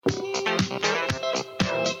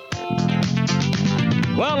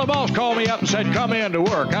the boss called me up and said, come in to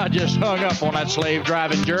work. I just hung up on that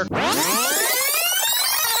slave-driving jerk.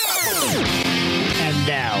 And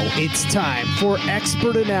now it's time for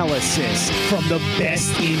expert analysis from the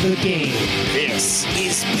best in the game. This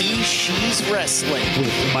is BeezSheez Wrestling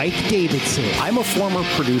with Mike Davidson. I'm a former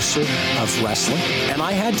producer of wrestling, and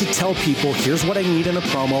I had to tell people, here's what I need in a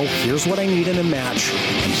promo, here's what I need in a match,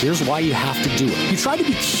 and here's why you have to do it. You tried to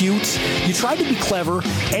be cute, you tried to be clever,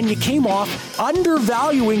 and you came off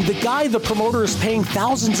undervaluing the guy the promoter is paying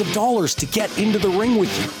thousands of dollars to get into the ring with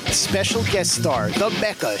you. Special guest star, the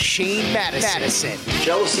Mecca, Shane Madison.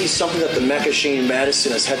 Jealousy is something that the Mecca Shane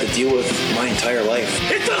Madison has had to deal with my entire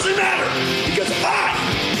life. It doesn't matter, because I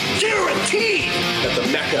guarantee that the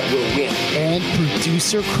Mecca will win. And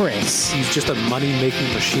producer Chris. He's just a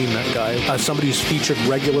money-making machine, that guy. As somebody who's featured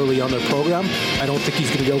regularly on their program, I don't think he's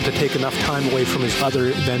going to be able to take enough time away from his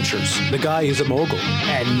other ventures. The guy is a mogul.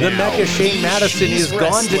 And the Mecca Shane Madison has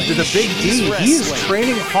gone to the Big D. He is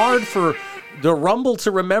training hard for the Rumble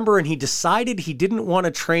to Remember, and he decided he didn't want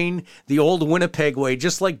to train the old Winnipeg way,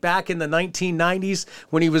 just like back in the 1990s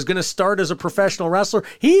when he was going to start as a professional wrestler.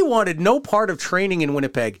 He wanted no part of training in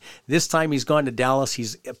Winnipeg. This time he's gone to Dallas.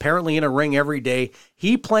 He's apparently in a ring every day.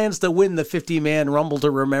 He plans to win the 50-man Rumble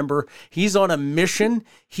to Remember. He's on a mission.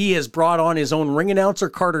 He has brought on his own ring announcer,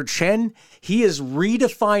 Carter Chen. He is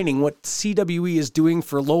redefining what CWE is doing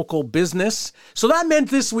for local business. So that meant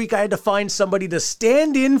this week I had to find somebody to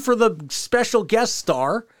stand in for the special guest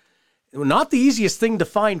star. Not the easiest thing to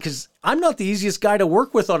find, because I'm not the easiest guy to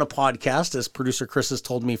work with on a podcast, as producer Chris has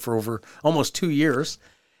told me for over almost 2 years.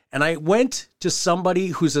 And I went to somebody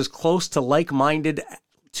who's as close to like-minded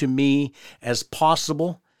to me as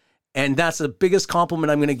possible. And that's the biggest compliment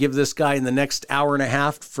I'm going to give this guy in the next hour and a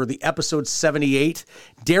half for the episode 78.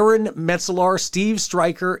 Darren Metzelar, Steve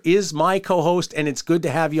Stryker is my co-host, and it's good to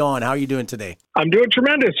have you on. How are you doing today? I'm doing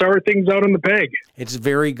tremendous. How are things out in the Peg? It's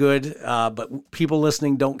very good, but people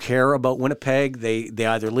listening don't care about Winnipeg. They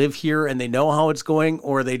either live here and they know how it's going,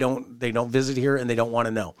 or they don't visit here and they don't want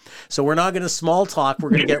to know. So we're not going to small talk.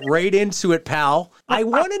 We're going to get right into it, pal. I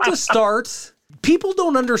wanted to start. People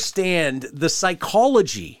don't understand the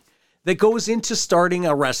psychology that goes into starting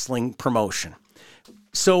a wrestling promotion.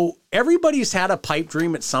 So everybody's had a pipe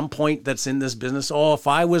dream at some point that's in this business. Oh, if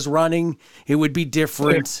I was running, it would be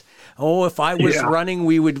different. Oh, if I was running,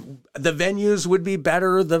 the venues would be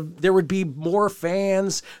better. There would be more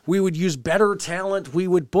fans. We would use better talent. We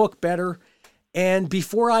would book better. And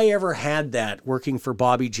before I ever had that, working for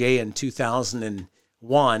Bobby J in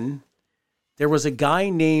 2001, there was a guy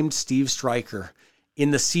named Steve Stryker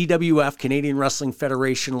in the CWF, Canadian Wrestling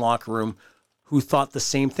Federation locker room, who thought the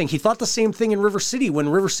same thing. He thought the same thing in River City. When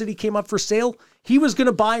River City came up for sale, he was going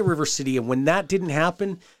to buy River City. And when that didn't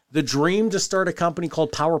happen, the dream to start a company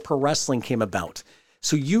called Power Pro Wrestling came about.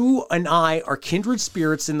 So you and I are kindred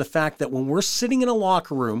spirits in the fact that when we're sitting in a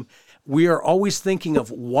locker room, we are always thinking of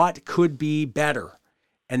what could be better.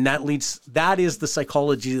 And that is the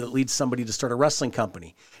psychology that leads somebody to start a wrestling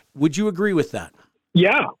company. Would you agree with that?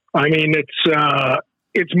 Yeah. I mean,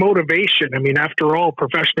 it's motivation. I mean, after all,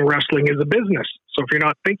 professional wrestling is a business. So if you're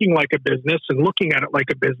not thinking like a business and looking at it like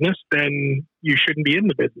a business, then you shouldn't be in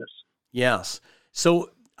the business. Yes. So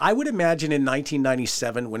I would imagine in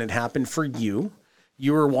 1997, when it happened for you,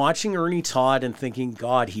 you were watching Ernie Todd and thinking,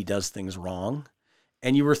 God, he does things wrong.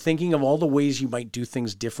 And you were thinking of all the ways you might do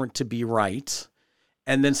things different to be right.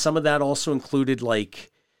 And then some of that also included, like,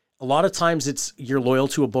 a lot of times you're loyal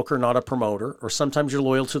to a booker, not a promoter, or sometimes you're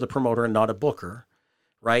loyal to the promoter and not a booker,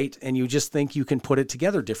 right? And you just think you can put it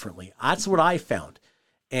together differently. That's what I found.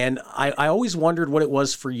 And I always wondered what it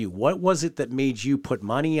was for you. What was it that made you put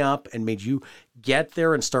money up and made you get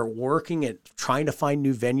there and start working at trying to find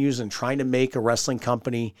new venues and trying to make a wrestling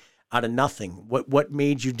company out of nothing? What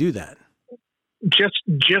made you do that? Just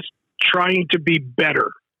trying to be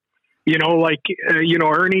better.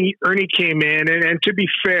 Ernie came in, and to be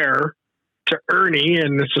fair to Ernie,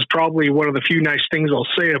 and this is probably one of the few nice things I'll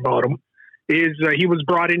say about him, is he was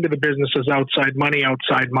brought into the business as outside money,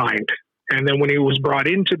 outside mind. And then when he was brought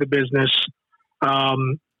into the business,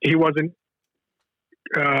 he wasn't,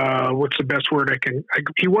 what's the best word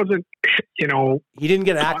he wasn't, he didn't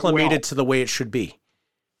get acclimated to the way it should be.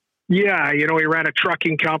 Yeah. He ran a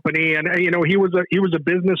trucking company, and, he was a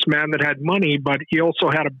businessman that had money, but he also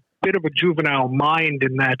had a bit of a juvenile mind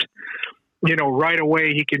in that, right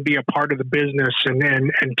away he can be a part of the business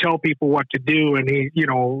and tell people what to do. And he,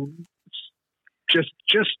 just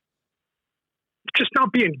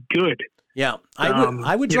not being good. Yeah.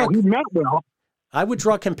 I would draw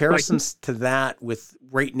comparisons to that with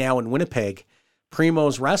right now in Winnipeg.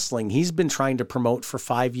 Primo's Wrestling, he's been trying to promote for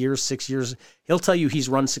 5 years, 6 years. He'll tell you he's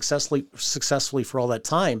run successfully for all that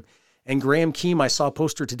time. And Graham Keem, I saw a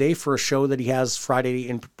poster today for a show that he has Friday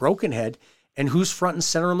in Brokenhead. And who's front and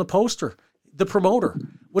center on the poster? The promoter.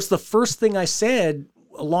 What's the first thing I said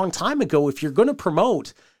a long time ago? If you're going to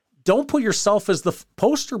promote, don't put yourself as the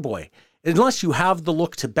poster boy unless you have the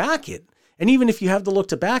look to back it. And even if you have the look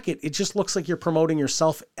to back it, it just looks like you're promoting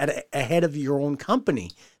yourself ahead of your own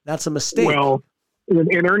company. That's a mistake. Well,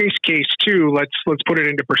 in Ernie's case too, let's put it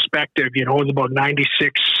into perspective. You know, it was about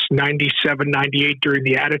 96, 97, 98 during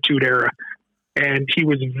the Attitude Era. And he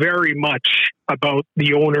was very much about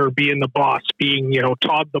the owner being the boss, being, you know,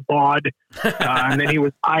 Todd the Bod. And then he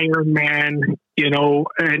was Iron Man, you know,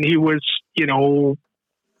 and he was, you know,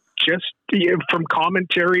 just from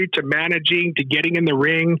commentary to managing to getting in the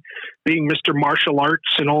ring, being Mr. Martial Arts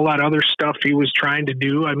and all that other stuff he was trying to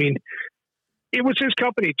do. I mean, it was his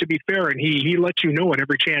company, to be fair, and he let you know it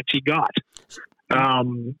every chance he got.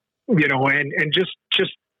 You know, and just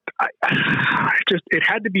it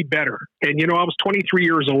had to be better. And, you know, I was 23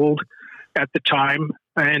 years old at the time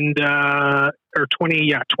and, or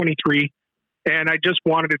 23. And I just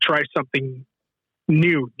wanted to try something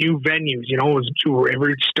new venues, you know,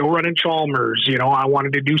 we're still running Chalmers. You know, I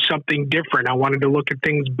wanted to do something different. I wanted to look at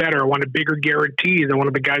things better. I wanted bigger guarantees. I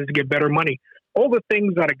wanted the guys to get better money. All the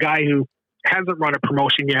things that a guy who hasn't run a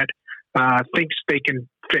promotion yet, thinks they can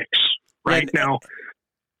fix right now.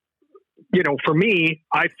 You know, for me,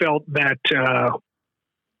 I felt that,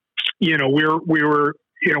 you know, we were,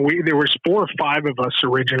 you know, there was 4 or 5 of us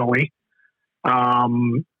originally.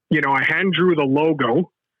 You know, I hand drew the logo.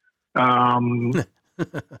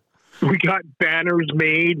 We got banners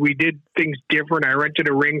made. We did things different. I rented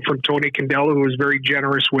a ring from Tony Candela, who was very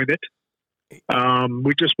generous with it.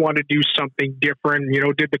 We just wanted to do something different, you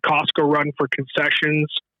know, did the Costco run for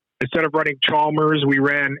concessions. Instead of running Chalmers, we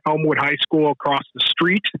ran Elmwood High School across the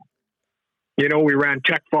street. You know, we ran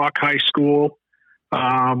Tech Voc High School.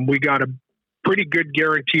 We got a pretty good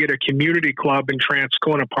guarantee at a community club in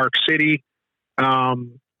Transcona Park City.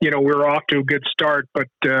 You know, we were off to a good start, but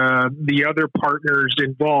the other partners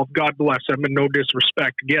involved, God bless them, and no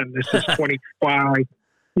disrespect. Again, this is 25,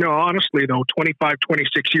 no, honestly, though, 25,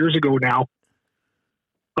 26 years ago now.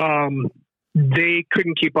 They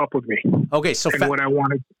couldn't keep up with me. Okay, so what I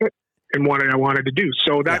wanted to do.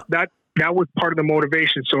 So that was part of the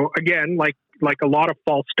motivation. So again, like a lot of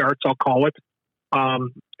false starts, I'll call it.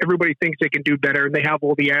 Everybody thinks they can do better and they have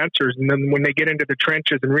all the answers. And then when they get into the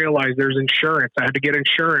trenches and realize there's insurance, I had to get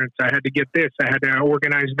insurance. I had to get this. I had to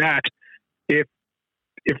organize that. If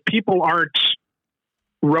people aren't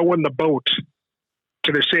rowing the boat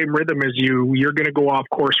to the same rhythm as you're going to go off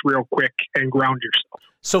course real quick and ground yourself.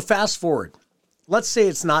 So fast forward. Let's say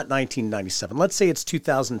it's not 1997. Let's say it's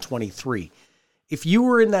 2023. If you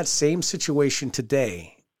were in that same situation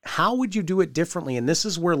today, how would you do it differently? And this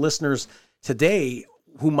is where listeners today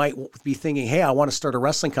who might be thinking, hey, I want to start a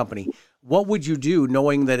wrestling company. What would you do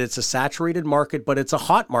knowing that it's a saturated market, but it's a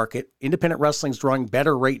hot market? Independent wrestling's drawing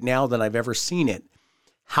better right now than I've ever seen it.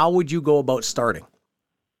 How would you go about starting?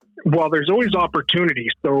 Well, there's always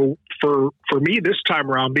opportunities. So for me this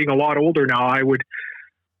time around, being a lot older now, I would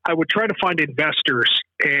try to find investors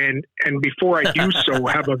and before I do so,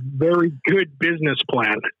 have a very good business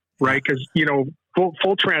plan, right? Because, you know,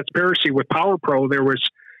 full transparency with Power Pro, there was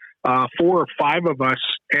 4 or 5 of us,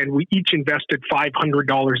 and we each invested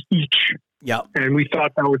 $500 each. Yeah, and we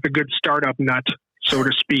thought that was a good startup nut, so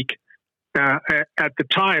to speak, at the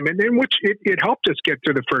time, and in which it helped us get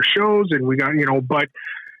through the first shows, and we got, you know, but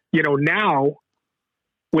you know, now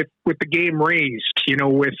with the game raised, you know,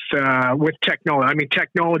 with technology. I mean,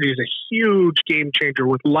 technology is a huge game changer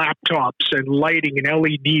with laptops and lighting and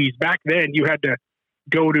LEDs. Back then, you had to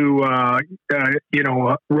go to, you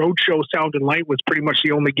know, Roadshow Sound and Light was pretty much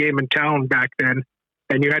the only game in town back then.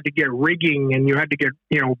 And you had to get rigging and you had to get,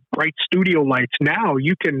 you know, bright studio lights. Now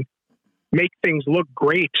you can make things look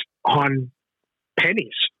great on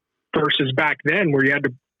pennies versus back then where you had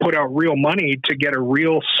to put out real money to get a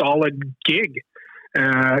real solid gig,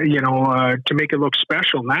 you know, to make it look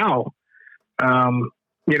special. Now,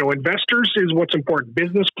 you know, investors is what's important.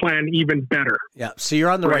 Business plan, even better. Yeah. So you're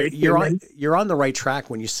on the right. You're on the right track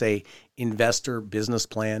when you say investor business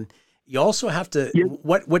plan. You also have to. Yeah.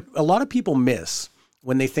 What a lot of people miss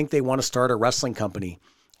when they think they want to start a wrestling company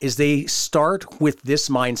is they start with this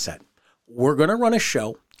mindset: we're going to run a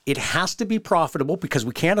show. It has to be profitable because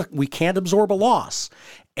we can't absorb a loss.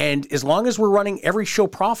 And as long as we're running every show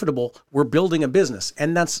profitable, we're building a business.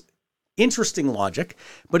 And that's interesting logic.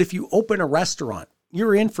 But if you open a restaurant,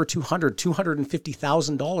 you're in for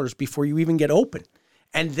 $250,000 before you even get open.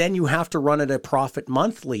 And then you have to run at a profit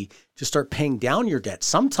monthly to start paying down your debt.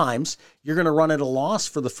 Sometimes you're going to run at a loss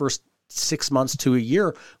for the first 6 months to a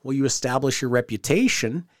year while you establish your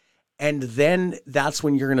reputation. And then that's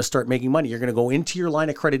when you're going to start making money. You're going to go into your line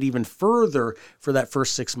of credit even further for that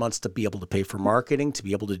first 6 months to be able to pay for marketing, to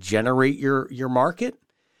be able to generate your market.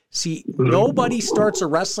 See, nobody starts a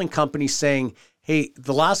wrestling company saying, hey,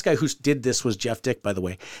 the last guy who did this was Jeff Dick, by the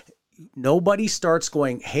way. Nobody starts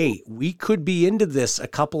going, hey, we could be into this a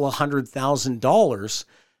couple of $100,000,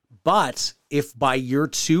 but if by year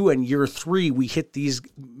 2 and year 3 we hit these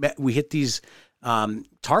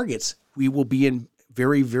targets, we will be in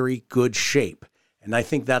very, very good shape. And I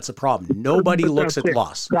think that's a problem. Nobody looks at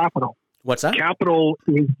loss. Capital. What's that? Capital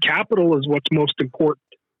is what's most important.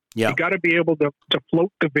 Yeah. You got to be able to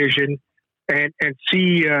float the vision and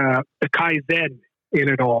see the Kaizen in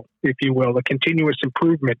it all, if you will, the continuous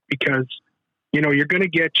improvement, because, you're going to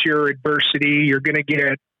get your adversity, you're going to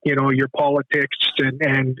get, your politics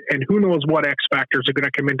and who knows what X factors are going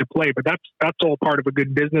to come into play. But that's all part of a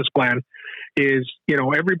good business plan is,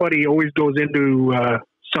 everybody always goes into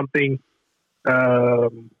something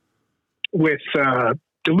with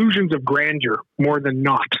delusions of grandeur more than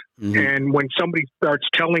not. Mm-hmm. And when somebody starts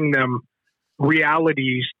telling them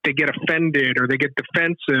realities, they get offended or they get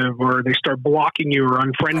defensive or they start blocking you or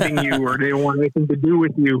unfriending you or they don't want anything to do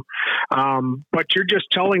with you. But you're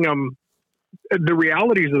just telling them the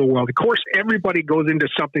realities of the world. Of course, everybody goes into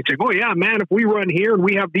something saying, oh yeah, man, if we run here and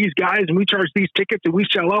we have these guys and we charge these tickets and we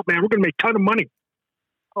sell out, man, we're going to make a ton of money.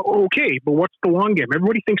 Okay, but what's the long game?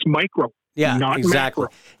 Everybody thinks micro. Yeah, not exactly.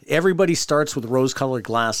 macro. Everybody starts with rose-colored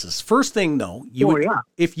glasses. First thing, though,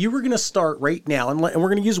 if you were going to start right now, and we're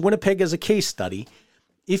going to use Winnipeg as a case study,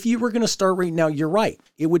 if you were going to start right now, you're right.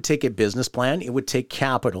 It would take a business plan. It would take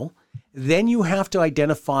capital. Then you have to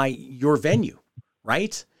identify your venue,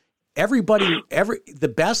 right?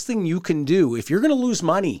 The best thing you can do, if you're going to lose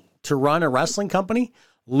money to run a wrestling company,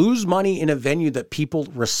 lose money in a venue that people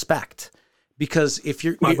respect. Because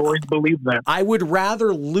I've always believed that. I would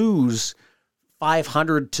rather lose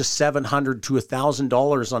 $500 to $700 to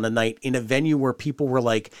 $1,000 on a night in a venue where people were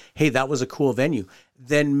like, hey, that was a cool venue,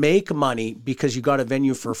 than make money because you got a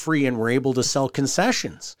venue for free and were able to sell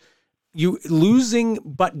concessions. You losing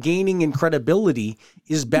but gaining in credibility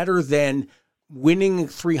is better than winning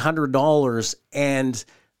 $300 and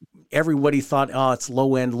everybody thought, oh, it's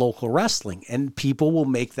low-end local wrestling, and people will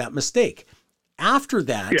make that mistake. After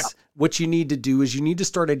that, what you need to do is you need to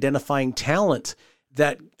start identifying talent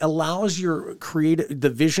that allows your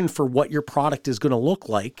the vision for what your product is going to look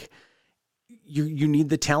like. You need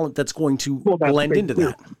the talent that's going to blend into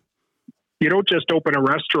that. You don't just open a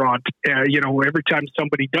restaurant. Every time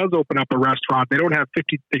somebody does open up a restaurant, they don't have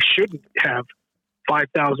 50. They shouldn't have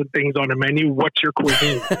 5,000 things on a menu. What's your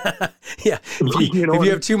cuisine? Yeah. If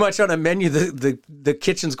you have too much on a menu, the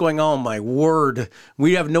kitchen's going, oh my word,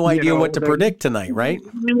 we have no idea what to predict tonight, right?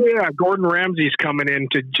 Yeah. Gordon Ramsay's coming in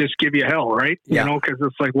to just give you hell, right? Yeah. Because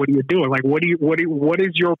it's like, what are you doing? Like, what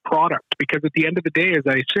is your product? Because at the end of the day, as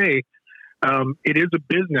I say, it is a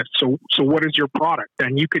business. So what is your product?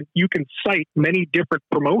 And you can cite many different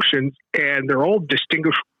promotions and they're all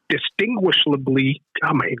distinguishably,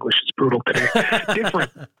 my English is brutal today,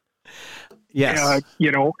 different. Yes.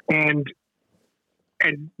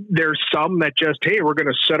 And there's some that just, hey, we're going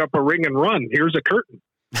to set up a ring and run. Here's a curtain.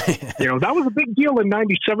 That was a big deal in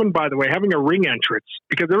 97, by the way, having a ring entrance,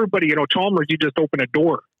 because everybody, Chalmers, you just open a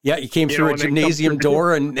door. Yeah. You came through a gymnasium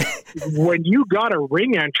door and when you got a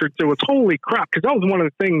ring entrance, it was holy crap. Cause that was one of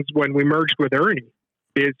the things when we merged with Ernie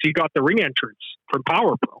is he got the ring entrance from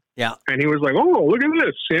Power Pro. Yeah. And he was like, oh, look at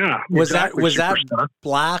this. Yeah. Was that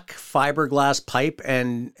black fiberglass pipe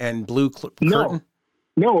and blue curtain?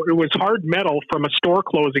 No, it was hard metal from a store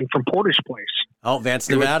closing from Portage Place. Oh, Vance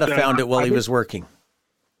Nevada found it while he was working.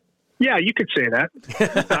 Yeah, you could say that.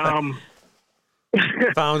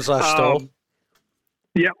 Found slash stole.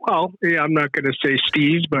 Yeah, well, I'm not going to say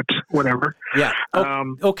Steve's, but whatever. Yeah.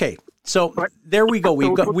 Okay. So there we go.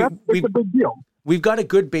 That's a big deal. We've got a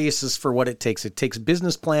good basis for what it takes. It takes a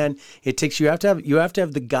business plan. It takes you have to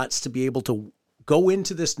have the guts to be able to go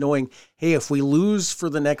into this knowing, hey, if we lose for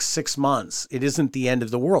the next 6 months, it isn't the end of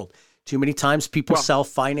the world. Too many times people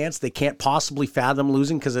self-finance. They can't possibly fathom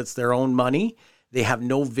losing because it's their own money. They have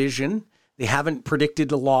no vision. They haven't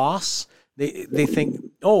predicted a loss. They think,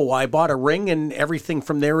 oh, I bought a ring and everything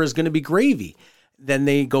from there is going to be gravy. Then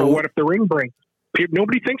they go. So what if the ring breaks?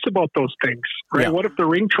 Nobody thinks about those things, right? Yeah. What if the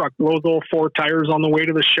ring truck blows all 4 tires on the way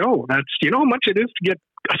to the show? That's, how much it is to get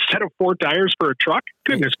a set of 4 tires for a truck?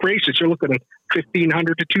 Goodness gracious, you're looking at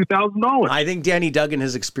 $1,500 to $2,000. I think Danny Duggan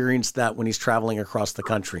has experienced that when he's traveling across the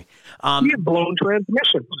country. He had blown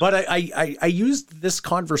transmissions. But I used this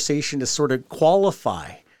conversation to sort of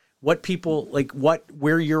qualify what people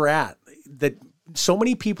where you're at. That so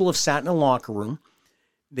many people have sat in a locker room.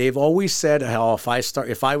 They've always said, "Oh,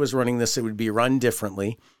 if I was running this, it would be run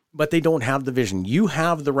differently." But they don't have the vision. You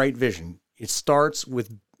have the right vision. It starts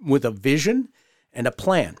with a vision and a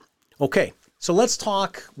plan. Okay, so let's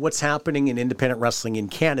talk what's happening in independent wrestling in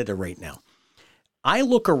Canada right now. I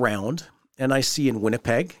look around and I see in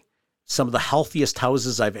Winnipeg some of the healthiest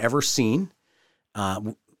houses I've ever seen.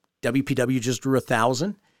 WPW just drew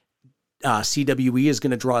 1,000. CWE is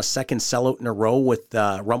going to draw a second sellout in a row with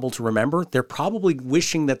Rumble to Remember. They're probably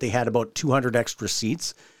wishing that they had about 200 extra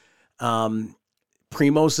seats.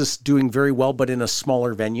 Primo's is doing very well, but in a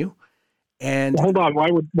smaller venue. And hold on, why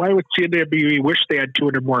would CWE wish they had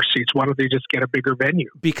 200 more seats? Why don't they just get a bigger venue?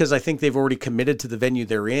 Because I think they've already committed to the venue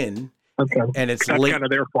they're in. Okay. And it's kind of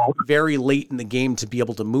their fault. Very late in the game to be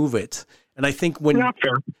able to move it. And I think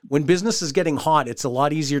when business is getting hot, it's a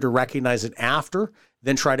lot easier to recognize it after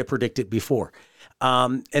than try to predict it before.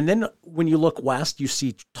 And then when you look west, you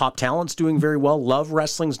see Top Talent's doing very well. Love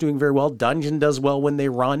Wrestling's doing very well. Dungeon does well when they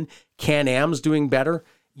run. Can-Am's doing better.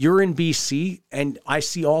 You're in BC, and I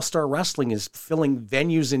see All-Star Wrestling is filling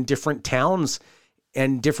venues in different towns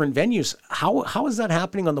and different venues. How is that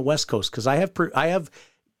happening on the West Coast? Because I have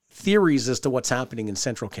theories as to what's happening in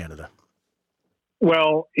Central Canada.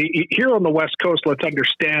 Well, here on the West Coast, let's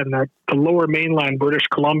understand that the lower mainland British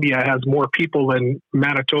Columbia has more people than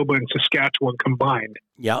Manitoba and Saskatchewan combined.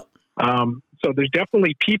 Yeah. So there's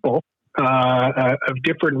definitely people of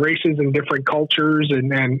different races and different cultures,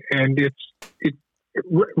 and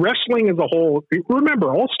wrestling as a whole.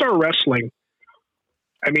 Remember, All-Star Wrestling,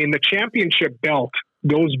 I mean, the championship belt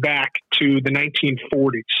goes back to the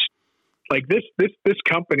 1940s. Like this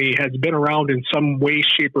company has been around in some way,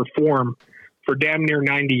 shape, or form for damn near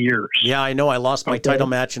 90 years. Yeah, I know. I lost my title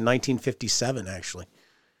match in 1957, actually.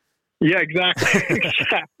 Yeah, exactly.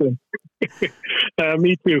 Exactly.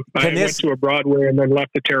 Me too. I went to a Broadway and then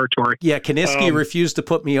left the territory. Yeah, Kaniski refused to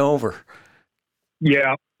put me over.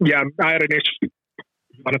 Yeah. I had an issue.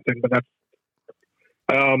 Not a thing, but that's.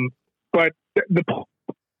 But they've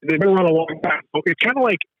been around a long time. So it's kind of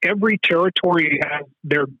like every territory has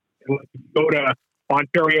their. Go to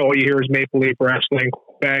Ontario, you hear is Maple Leaf Wrestling.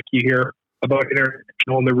 Quebec, you hear about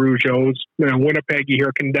International and the Rougeos. Winnipeg, you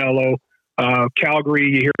hear Candello.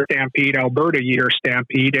 Calgary, you hear Stampede. Alberta, you hear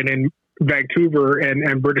Stampede. And in Vancouver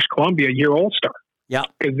and British Columbia, you hear All-Star. Yeah.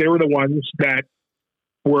 Because they were the ones that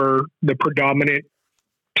were the predominant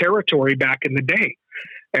territory back in the day.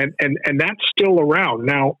 And that's still around.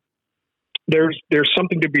 Now, there's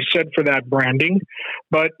something to be said for that branding.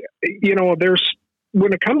 But,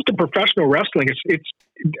 when it comes to professional wrestling,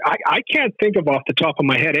 I can't think of off the top of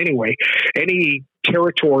my head anyway, any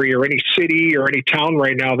territory or any city or any town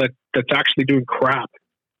right now that's actually doing crap.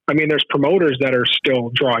 I mean, there's promoters that are still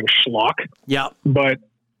drawing schlock. Yeah. But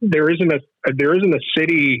there isn't a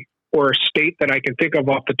city or a state that I can think of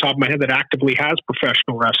off the top of my head that actively has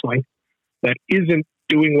professional wrestling that isn't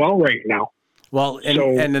doing well right now. Well,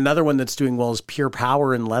 and another one that's doing well is Pure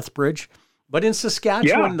Power in Lethbridge. But in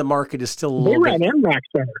Saskatchewan, the market is still a little bit. They ran NMAX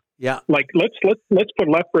Center. Yeah. Like, let's put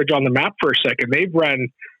Lethbridge on the map for a second. They've run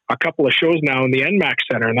a couple of shows now in the NMAX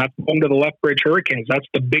Center, and that's home to the Lethbridge Hurricanes. That's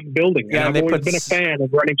the big building. Yeah, and I've always been a fan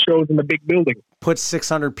of running shows in the big building. Put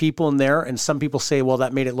 600 people in there, and some people say, well,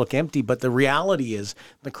 that made it look empty. But the reality is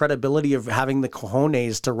the credibility of having the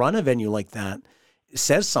cojones to run a venue like that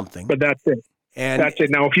says something. But that's it. And that's it.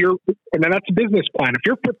 Now, and then that's a business plan. If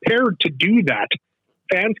you're prepared to do that,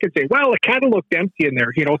 fans can say, well, it kind of looked empty in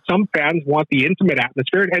there. Some fans want the intimate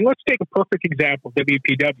atmosphere. And let's take a perfect example,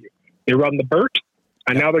 WPW. They run the Burt,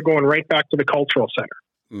 and now they're going right back to the Cultural Center,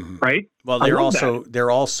 right? Well, they're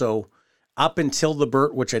also, up until the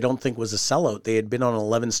Burt, which I don't think was a sellout, they had been on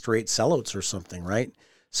 11 straight sellouts or something, right?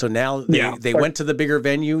 So now they went to the bigger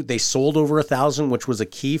venue. They sold over 1,000, which was a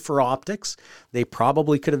key for optics. They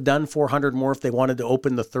probably could have done 400 more if they wanted to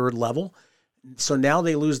open the third level. So now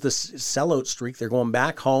they lose the sellout streak. They're going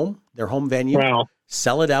back home, their home venue,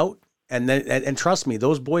 sell it out, and trust me,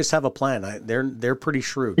 those boys have a plan. They're pretty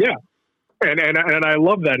shrewd. Yeah, and I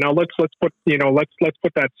love that. Now let's put put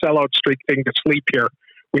that sellout streak thing to sleep here.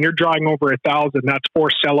 When you're drawing over 1,000, that's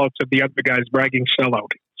 4 sellouts of the other guys bragging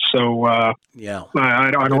sellout. So I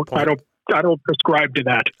don't prescribe to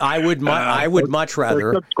that. I would much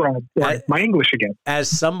rather. My English again. As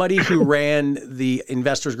somebody who ran the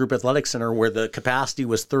Investors Group Athletic Center where the capacity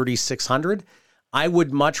was 3,600, I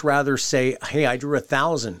would much rather say, hey, I drew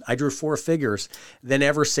 1,000, I drew 4 figures, than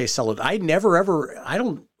ever say sell it. I never, ever,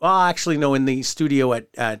 actually, no, in the studio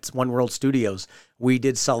at One World Studios, we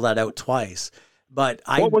did sell that out twice. But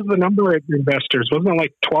what was the number of investors? Wasn't it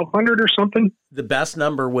like 1,200 or something? The best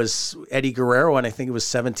number was Eddie Guerrero, and I think it was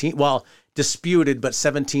 17. Well, disputed, but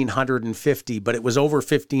 1,750. But it was over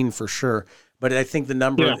 15 for sure. But I think the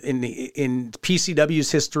number in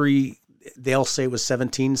PCW's history, they'll say it was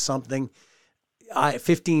 17 something.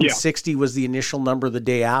 1560 was the initial number. The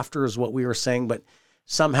day after is what we were saying, but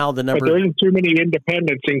somehow the number. But there isn't too many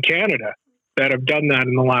independents in Canada that have done that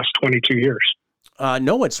in the last 22 years.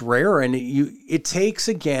 No, it's rare, and it takes,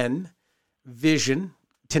 again, vision,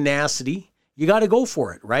 tenacity. You got to go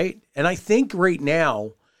for it, right? And I think right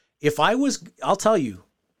now, I'll tell you,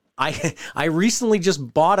 I recently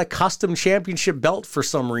just bought a custom championship belt for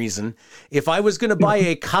some reason. If I was going to buy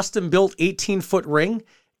a custom-built 18-foot ring,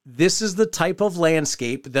 this is the type of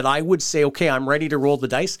landscape that I would say, okay, I'm ready to roll the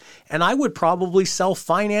dice, and I would probably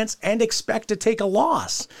self-finance and expect to take a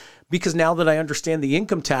loss. Because now that I understand the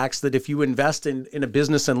income tax, that if you invest in a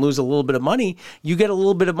business and lose a little bit of money, you get a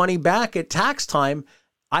little bit of money back at tax time,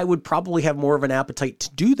 I would probably have more of an appetite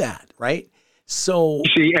to do that, right? So,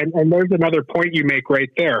 see, and there's another point you make right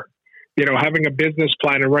there. You know, having a business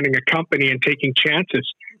plan and running a company and taking chances,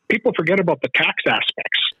 people forget about the tax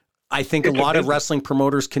aspects. I think a lot of wrestling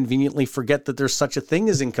promoters conveniently forget that there's such a thing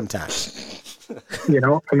as income tax. You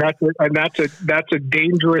know, and that's a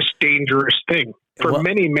dangerous thing for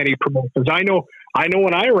many promoters. I know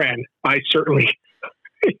when I ran, I certainly,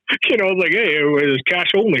 you know, like, hey, it was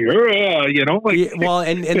cash only, you know. Like, yeah, well,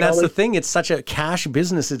 and that's the thing. It's such a cash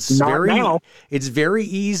business. It's very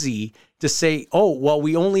easy to say, oh, well,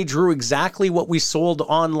 we only drew exactly what we sold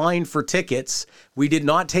online for tickets. We did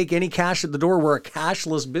not take any cash at the door. We're a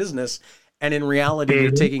cashless business. And in reality,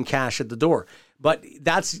 you're taking cash at the door. But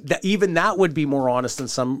even that would be more honest than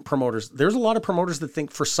some promoters. There's a lot of promoters that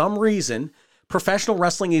think for some reason professional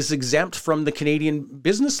wrestling is exempt from the Canadian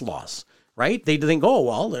business laws, right? They think, oh,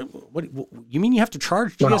 well, what you mean you have to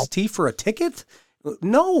charge GST for a ticket?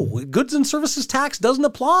 No, goods and services tax doesn't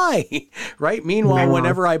apply, right? Meanwhile,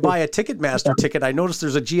 whenever I buy a Ticketmaster ticket, I notice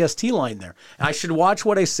there's a GST line there. I should watch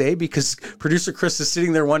what I say because producer Chris is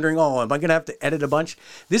sitting there wondering, oh, am I going to have to edit a bunch?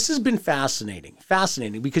 This has been fascinating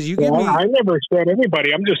because you give me... I never said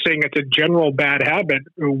anybody. I'm just saying it's a general bad habit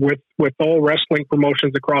with all wrestling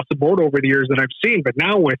promotions across the board over the years that I've seen. But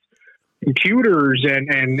now with computers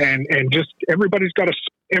and just everybody's got a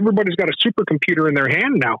supercomputer in their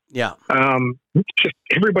hand now. Yeah. It's just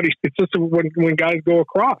when guys go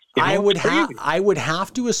across. You know, I would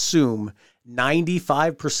have to assume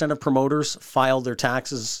 95% of promoters file their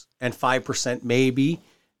taxes and 5%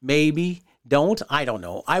 maybe don't. I don't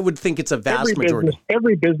know. I would think it's a vast majority.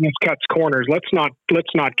 Every business cuts corners. Let's not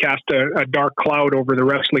cast a dark cloud over the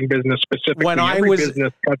wrestling business specifically. Every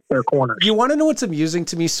business cuts their corners. You want to know what's amusing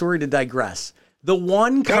to me? Sorry to digress. The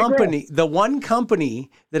one company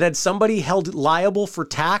that had somebody held liable for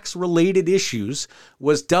tax-related issues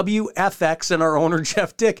was WFX and our owner,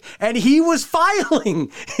 Jeff Dick, and he was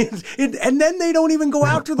filing. And then they don't even go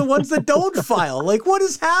after the ones that don't file. Like, what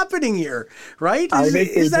is happening here, right?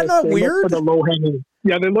 Is that not weird? They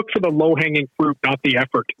look for the low-hanging fruit, not the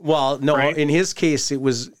effort. Well, no, right? In his case,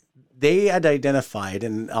 they had identified,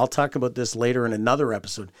 and I'll talk about this later in another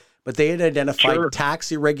episode, but they had identified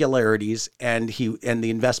tax irregularities, and the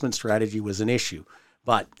investment strategy was an issue.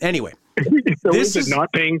 But anyway, so is it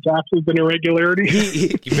not paying taxes and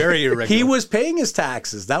irregularities? Very irregular. He was paying his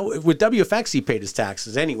taxes. With WFX, he paid his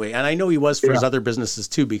taxes anyway, and I know he was for his other businesses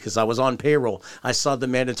too because I was on payroll. I saw the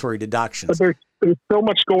mandatory deductions. But there's so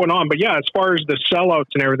much going on. But yeah, as far as the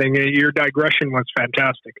sellouts and everything, your digression was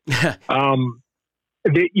fantastic.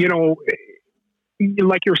 You know,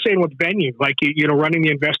 like you were saying with venue, like, you know, running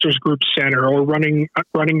the Investors Group Center or running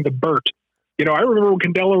the Burt. You know, I remember when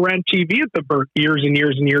Candelo ran TV at the Burt years and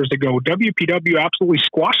years and years ago. WPW absolutely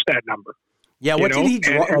squashed that number. Yeah, what did he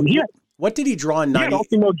draw? What did he draw in 90?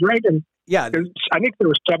 Ultimo Dragon. Yeah, I think there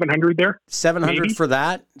was 700 there. 700 for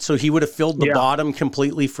that. So he would have filled the bottom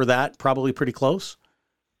completely for that. Probably pretty close.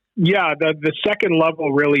 Yeah, the second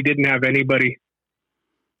level really didn't have anybody.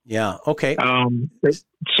 Yeah. Okay.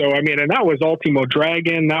 So I mean, and that was Ultimo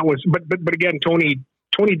Dragon. That was, but again, Tony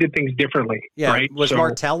did things differently. Yeah. Right? Was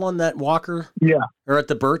Martel on that walker? Yeah. Or at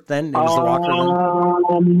the Burt then? It was the walker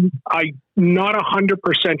then? I'm not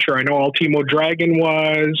 100% sure. I know Ultimo Dragon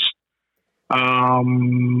was. I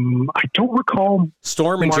don't recall.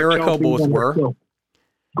 Storm and Jericho both were.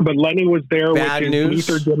 But Lenny was there. Bad News.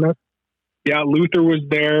 Luther didn't. Yeah, Luther was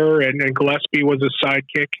there, and Gillespie was a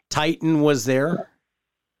sidekick. Titan was there.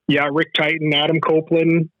 Yeah, Rick Titan, Adam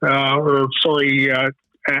Copeland, Adam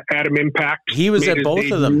Impact. He was at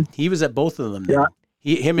both of them. He was at both of them. Then.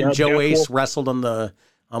 Yeah. Him and Joe Death Ace Wolf. wrestled on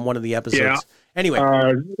one of the episodes. Yeah. Anyway.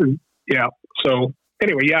 So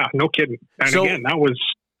anyway, no kidding. And again, that was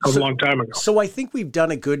a long time ago. So I think we've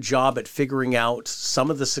done a good job at figuring out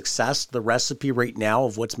some of the success, the recipe right now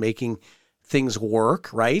of what's making things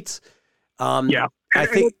work, right? And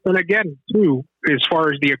again, too, as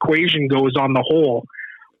far as the equation goes on the whole,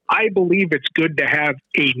 I believe it's good to have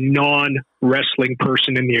a non-wrestling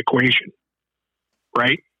person in the equation,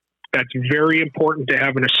 right? That's very important to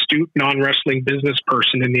have an astute non-wrestling business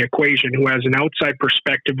person in the equation who has an outside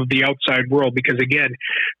perspective of the outside world. Because again,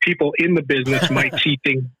 people in the business might see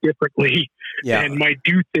things differently and might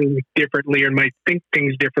do things differently and might think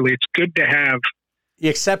things differently. It's good to have.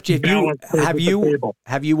 Except have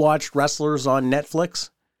you watched Wrestlers on Netflix?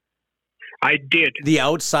 I did. The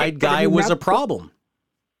outside guy was a problem.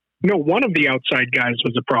 No, one of the outside guys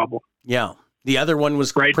was a problem. Yeah. The other one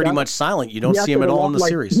was pretty much silent. You don't see him at all in the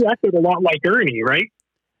series. He acted a lot like Ernie, right?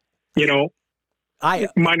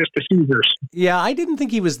 Minus the Caesars. Yeah, I didn't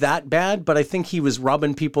think he was that bad, but I think he was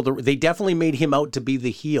rubbing people. They definitely made him out to be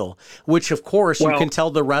the heel, which, of course, you can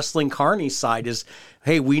tell the wrestling carny side is,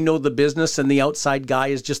 hey, we know the business and the outside guy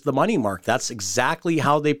is just the money mark. That's exactly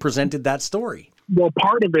how they presented that story. Well,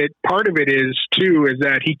 part of it is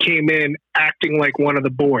that he came in acting like one of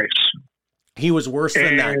the boys. He was worse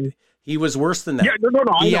than that. He was worse than that. Yeah, no.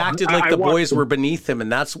 He acted like the boys were beneath him,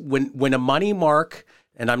 and that's when a money mark.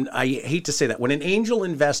 And I hate to say that, when an angel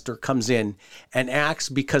investor comes in and acts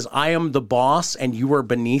because I am the boss and you are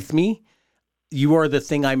beneath me, you are the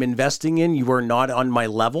thing I'm investing in, you are not on my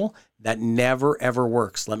level, that never, ever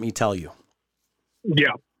works, let me tell you.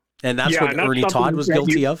 Yeah. And that's what Ernie Todd was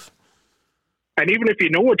guilty of. And even if you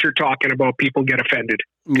know what you're talking about, people get offended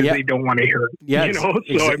because they don't want to hear it. Yeah, So,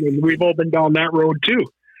 I mean, we've all been down that road too.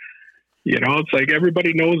 It's like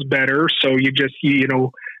everybody knows better. So you just,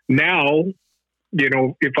 now,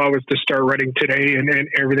 if I was to start writing today and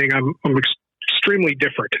everything, I'm extremely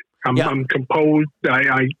different. I'm composed.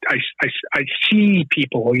 I see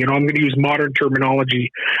people, I'm going to use modern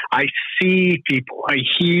terminology. I see people, I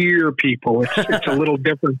hear people. It's a little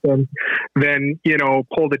different than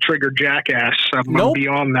pull the trigger jackass. I'm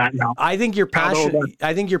beyond that now. I think your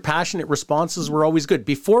passionate responses were always good.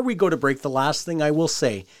 Before we go to break, the last thing I will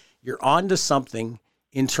say, you're on to something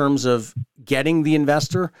in terms of getting the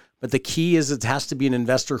investor, but the key is it has to be an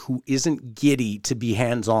investor who isn't giddy to be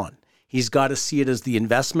hands-on. He's got to see it as the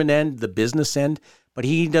investment end, the business end, but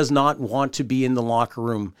he does not want to be in the locker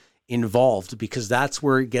room involved because that's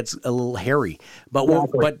where it gets a little hairy. But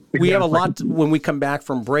we have a lot when we come back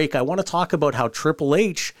from break. I want to talk about how Triple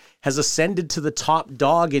H has ascended to the top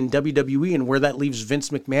dog in WWE and where that leaves Vince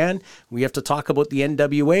McMahon. We have to talk about the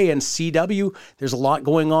NWA and CW. There's a lot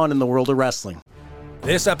going on in the world of wrestling.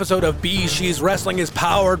 This episode of BeezSheez Wrestling is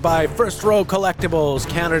powered by First Row Collectibles,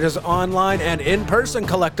 Canada's online and in-person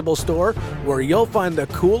collectible store, where you'll find the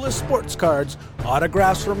coolest sports cards,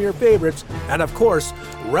 autographs from your favorites, and of course,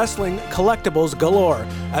 wrestling collectibles galore.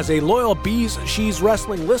 As a loyal BeezSheez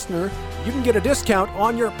Wrestling listener, you can get a discount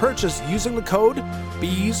on your purchase using the code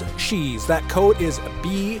BeezSheez. That code is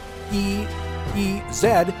BEEZSHEEZ,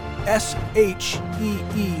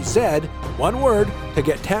 one word, to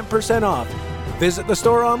get 10% off. Visit the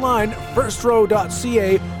store online,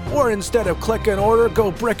 firstrow.ca, or instead of click and order, go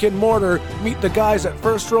brick and mortar. Meet the guys at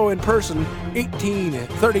First Row in person,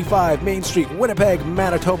 1835 Main Street, Winnipeg,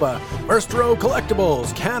 Manitoba. First Row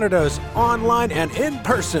Collectibles, Canada's online and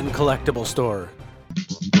in-person collectible store.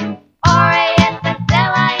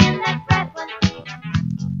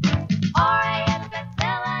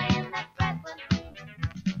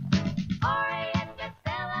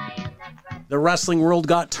 The wrestling world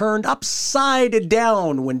got turned upside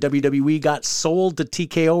down when WWE got sold to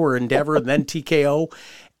TKO or Endeavor and then TKO.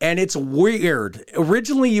 And it's weird.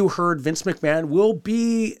 Originally, you heard Vince McMahon will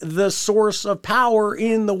be the source of power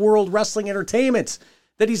in the world wrestling entertainment,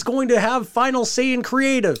 that he's going to have final say in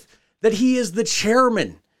creative, that he is the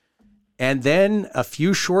chairman. And then a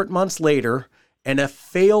few short months later, and a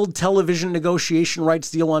failed television negotiation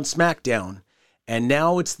rights deal on SmackDown. And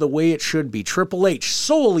now it's the way it should be. Triple H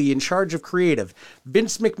solely in charge of creative.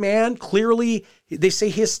 Vince McMahon, clearly, they say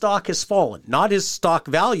his stock has fallen. Not his stock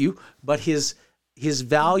value, but his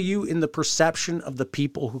value in the perception of the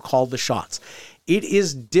people who call the shots. It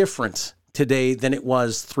is different today than it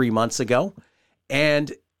was 3 months ago.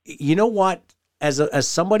 And you know what? As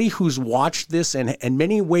somebody who's watched this and in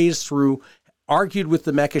many ways argued with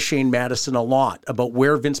the Mecha Shane Madison a lot about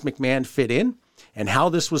where Vince McMahon fit in and how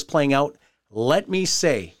this was playing out, let me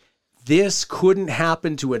say, this couldn't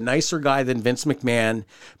happen to a nicer guy than Vince McMahon,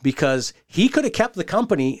 because he could have kept the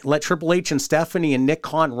company, let Triple H and Stephanie and Nick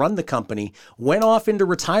Khan run the company, went off into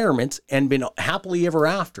retirement and been happily ever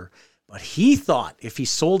after. But he thought if he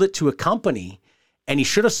sold it to a company, and he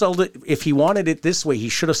should have sold it, if he wanted it this way, he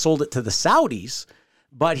should have sold it to the Saudis,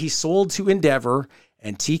 but he sold to Endeavor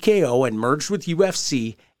and TKO and merged with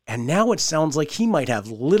UFC, and now it sounds like he might have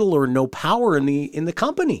little or no power in the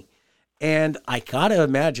company. And I gotta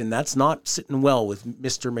imagine that's not sitting well with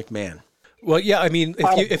Mr. McMahon. Well, yeah, I mean,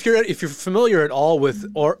 if you're familiar at all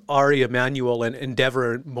with Ari Emanuel and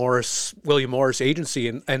Endeavor William Morris Agency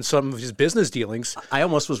and some of his business dealings, I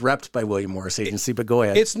almost was repped by William Morris Agency, but go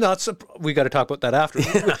ahead. It's not. We got to talk about that after.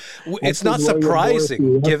 It's not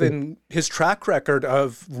surprising given his track record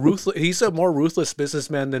of ruthless. He's a more ruthless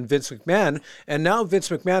businessman than Vince McMahon, and now Vince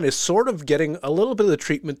McMahon is sort of getting a little bit of the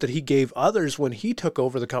treatment that he gave others when he took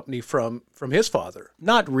over the company from his father.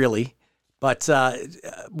 Not really. But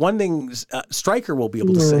one thing Stryker will be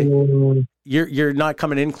able to say, you're not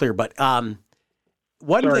coming in clear. But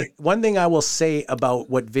one thing I will say about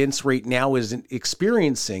what Vince right now is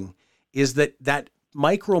experiencing is that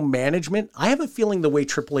micromanagement. I have a feeling the way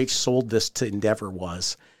Triple H sold this to Endeavor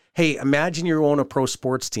was, hey, imagine you own a pro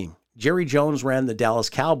sports team. Jerry Jones ran the Dallas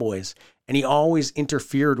Cowboys, and he always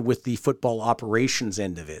interfered with the football operations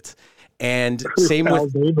end of it. And same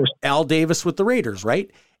with Al Davis with the Raiders, right?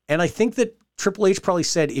 And I think that Triple H probably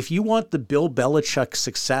said, if you want the Bill Belichick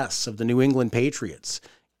success of the New England Patriots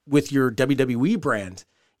with your WWE brand,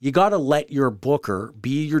 you got to let your booker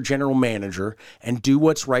be your general manager and do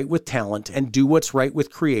what's right with talent and do what's right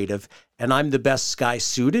with creative. And I'm the best guy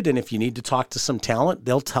suited. And if you need to talk to some talent,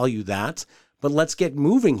 they'll tell you that. But let's get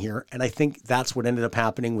moving here. And I think that's what ended up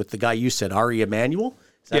happening with the guy you said, Ari Emanuel.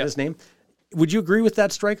 Is that his name? Would you agree with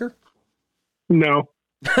that, Stryker? No.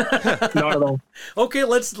 Not at all. Okay,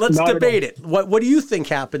 let's debate it. What do you think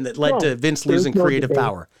happened that led to Vince losing creative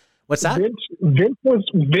power? What's that? Vince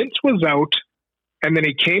was out, and then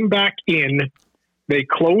he came back in. They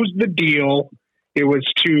closed the deal. It was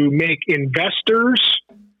to make investors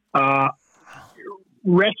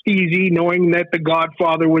rest easy, knowing that the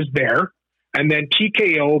Godfather was there, and then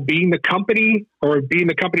TKO being the company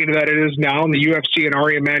that it is now, and the UFC and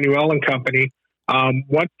Ari Emanuel and company.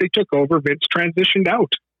 Once they took over, Vince transitioned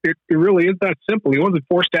out. It really is that simple. He wasn't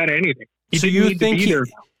forced out of anything. So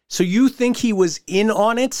you think he was in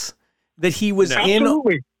on it? That he was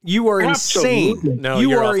Absolutely. in? You are Absolutely. insane. No, you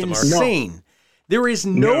you're are off the mark. insane. No. There is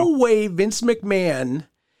no way Vince McMahon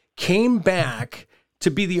came back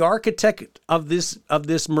to be the architect of this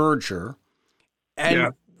merger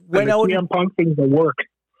and went out. CM Punk things will work.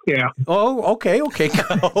 Yeah. Oh, okay.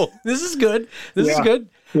 This is good. This is good.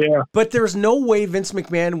 Yeah. But there's no way Vince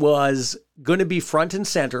McMahon was going to be front and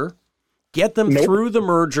center, get them through the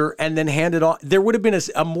merger, and then hand it off. There would have been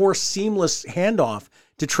a more seamless handoff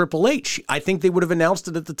to Triple H. I think they would have announced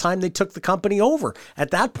it at the time they took the company over.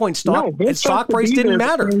 At that point, stock price didn't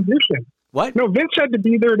matter. What? No, Vince had to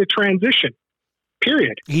be there to transition.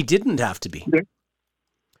 Period. He didn't have to be. Yeah.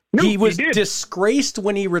 No, he was disgraced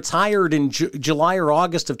when he retired in July or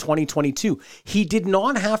August of 2022. He did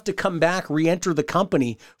not have to come back, re-enter the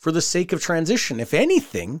company for the sake of transition. If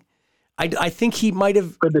anything, I think he might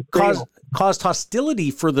have caused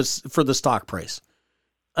hostility for the stock price.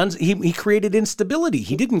 He created instability.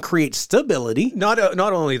 He didn't create stability. Not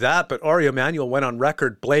only that, but Ari Emanuel went on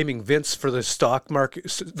record blaming Vince for the stock market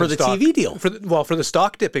for the TV deal. For the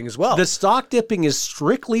stock dipping as well. The stock dipping is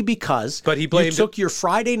strictly because you took your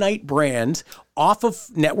Friday night brand off of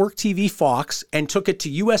network TV Fox and took it to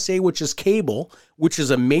USA, which is cable, which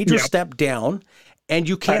is a major step down. And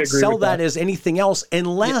you can't sell that as anything else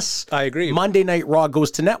unless I agree. Monday Night Raw goes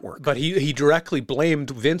to network. But he directly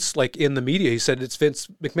blamed Vince, like in the media. He said it's Vince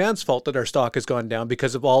McMahon's fault that our stock has gone down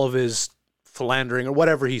because of all of his philandering or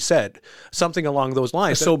whatever he said. Something along those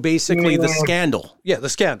lines. So basically the scandal. Yeah, the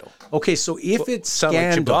scandal. Okay, so if it's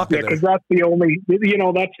scandal. Like because that's the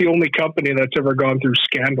only company that's ever gone through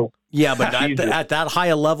scandal. Yeah, but at that high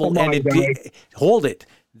a level, hold it.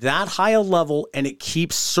 That high a level, and it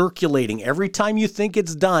keeps circulating. Every time you think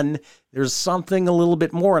it's done, there's something a little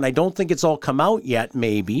bit more, and I don't think it's all come out yet,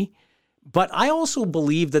 maybe. But I also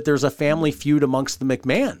believe that there's a family feud amongst the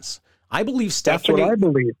McMahons. I believe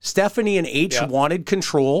Stephanie and H wanted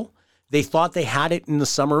control. They thought they had it in the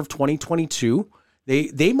summer of 2022.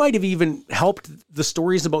 They might have even helped the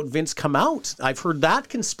stories about Vince come out. I've heard that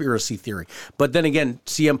conspiracy theory. But then again,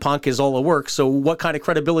 CM Punk is all a work, so what kind of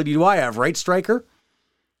credibility do I have, right, Stryker?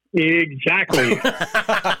 Exactly.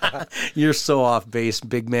 You're so off base,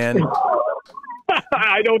 big man.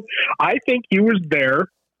 I think he was there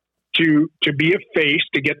to be a face,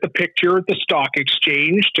 to get the picture at the stock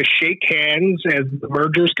exchange, to shake hands as the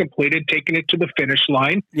merger is completed, taking it to the finish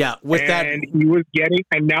line. Yeah, and he was getting,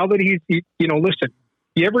 and now that listen,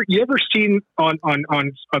 you ever seen on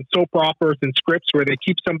soap operas and scripts where they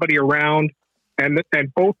keep somebody around and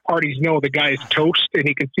both parties know the guy is toast and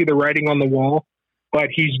he can see the writing on the wall, but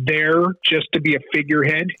he's there just to be a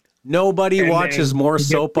figurehead. Nobody watches more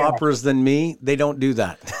soap operas than me. They don't do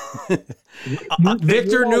that.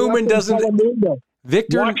 Victor Newman doesn't.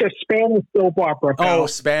 Watch a Spanish soap opera. Pal. Oh,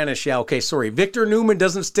 Spanish. Yeah. Okay. Sorry. Victor Newman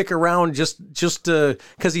doesn't stick around just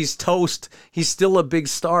because he's toast. He's still a big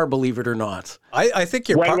star, believe it or not. I think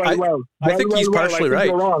you're. I think he's partially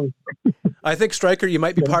right. I think, Stryker, you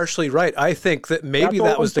might be partially right. I think that maybe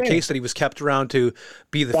that was the case, that he was kept around to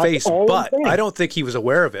be the face, but I don't think he was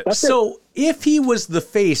aware of it. If he was the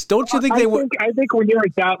face, don't you think they would? I think when you're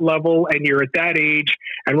at that level and you're at that age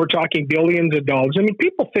and we're talking billions of dollars, I mean,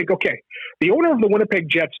 people think, okay, the owner of the Winnipeg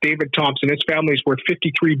Jets, David Thompson, his family's worth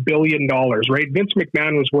 $53 billion, right? Vince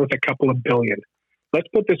McMahon was worth a couple of billion. Let's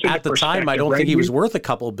put this into perspective. At the time, I don't think he was worth a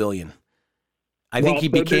couple of billion. I think he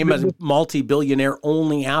became a multi-billionaire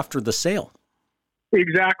only after the sale.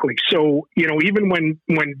 Exactly. So, even when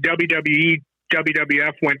WWE,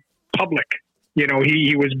 WWF went public,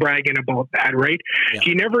 he was bragging about that, right? Yeah.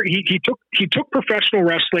 He took professional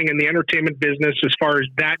wrestling and the entertainment business as far as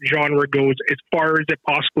that genre goes, as far as it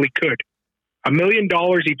possibly could. $1 million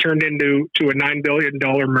he turned into a $9 billion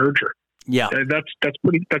merger. Yeah. That's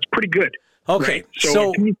pretty good. Okay. Right?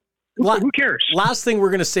 So who cares? Last thing we're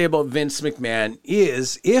going to say about Vince McMahon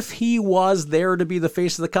is if he was there to be the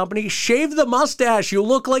face of the company, shave the mustache. You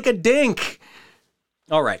look like a dink.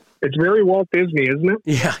 All right. It's very Walt Disney, isn't it?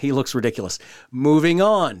 Yeah, he looks ridiculous. Moving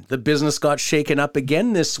on. The business got shaken up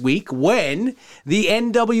again this week when the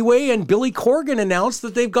NWA and Billy Corgan announced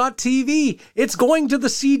that they've got TV. It's going to the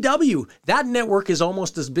CW. That network is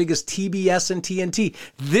almost as big as TBS and TNT.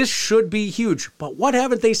 This should be huge. But what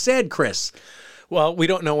haven't they said, Chris? Well, we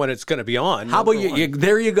don't know when it's going to be on. How about you?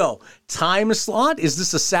 There you go. Time slot? Is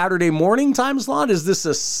this a Saturday morning time slot? Is this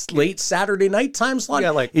a late Saturday night time slot?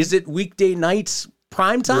 Yeah, is it weekday nights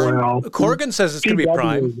prime time? Well, Corgan says it's going to be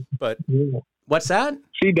prime, but what's that?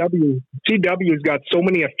 CW's got so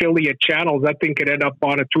many affiliate channels that thing could end up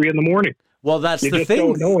on at 3 a.m. Well, that's the thing. You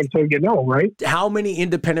just don't know until you know, right? How many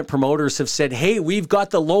independent promoters have said, hey, we've got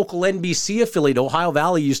the local NBC affiliate. Ohio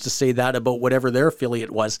Valley used to say that about whatever their affiliate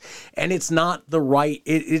was. And it's not the right,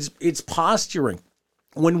 it's posturing.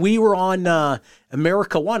 When we were on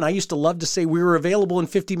America One, I used to love to say we were available in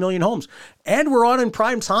 50 million homes. And we're on in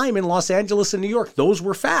prime time in Los Angeles and New York. Those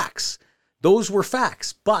were facts.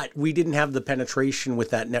 But we didn't have the penetration with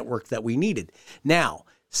that network that we needed. Now,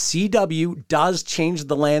 CW does change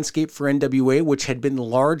the landscape for NWA, which had been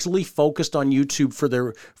largely focused on YouTube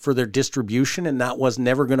for their distribution, and that was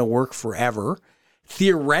never going to work forever.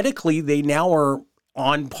 Theoretically, they now are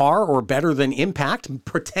on par or better than Impact.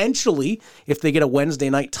 Potentially, if they get a Wednesday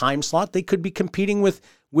night time slot, they could be competing with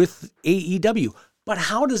AEW. But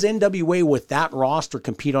how does NWA with that roster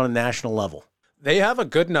compete on a national level? They have a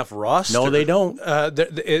good enough roster. No, they don't.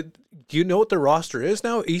 Do you know what their roster is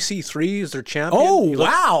now? EC3 is their champion. Oh,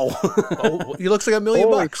 wow. He looks like $1 million.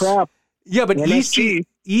 Holy crap. Yeah, but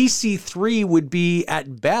EC3 would be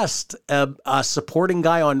at best a supporting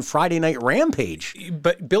guy on Friday Night Rampage.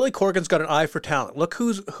 But Billy Corgan's got an eye for talent. Look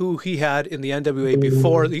who he had in the NWA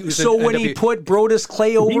before. So when he put Brodus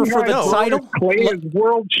Clay over for the title? Clay is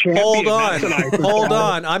world champion. Hold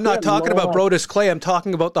on. I'm not talking about Brodus Clay. I'm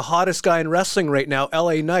talking about the hottest guy in wrestling right now,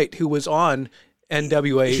 LA Knight, who was on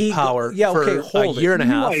NWA Power for a year and a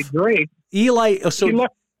half. Eli, so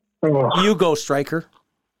you go, Stryker.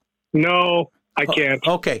 No, I can't.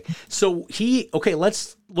 Okay. So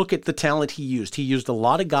let's look at the talent he used. He used a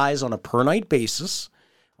lot of guys on a per night basis,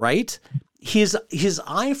 right? His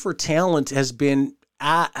eye for talent has been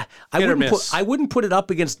I wouldn't put it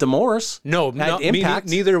up against Demorris. No, Impact.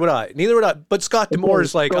 Neither would I. But Scott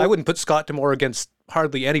Demore I wouldn't put Scott Demore against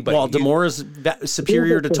hardly anybody. Well, Demore is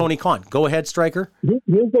superior to Tony Khan. Go ahead, Stryker.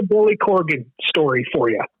 Here's a Billy Corgan story for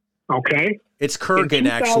you. Okay. It's Kurgan,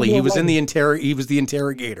 actually. He was he was the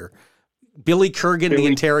interrogator. Billy Kurgan, the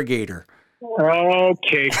interrogator.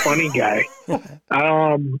 Okay, funny guy.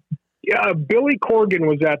 Billy Corgan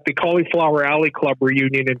was at the Cauliflower Alley Club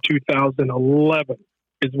reunion in 2011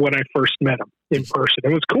 is when I first met him in person.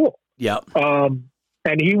 It was cool. Yeah.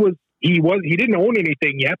 And he didn't own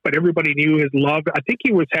anything yet, but everybody knew his love. I think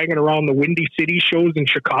he was hanging around the Windy City shows in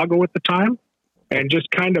Chicago at the time. And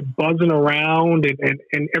just kind of buzzing around,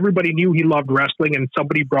 and everybody knew he loved wrestling, and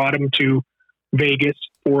somebody brought him to Vegas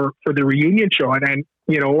for the reunion show. And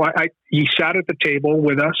he sat at the table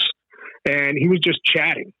with us, and he was just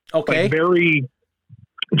chatting. Okay. Like very,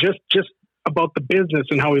 just about the business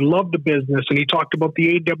and how he loved the business. And he talked about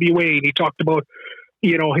the AWA, and he talked about,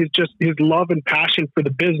 his love and passion for the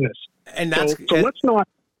business. And that's so let's not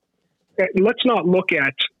look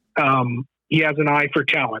at, he has an eye for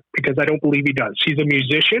talent, because I don't believe he does. He's a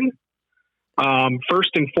musician, first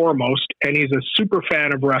and foremost, and he's a super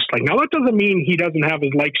fan of wrestling. Now, that doesn't mean he doesn't have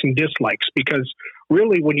his likes and dislikes, because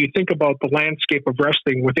really, when you think about the landscape of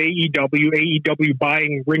wrestling with AEW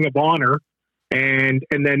buying Ring of Honor, and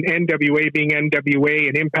then NWA being NWA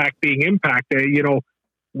and Impact being Impact,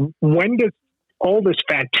 when does all this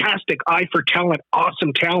fantastic eye for talent,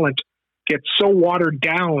 awesome talent, get so watered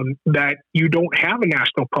down that you don't have a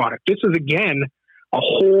national product? This is, again, a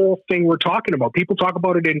whole thing we're talking about. People talk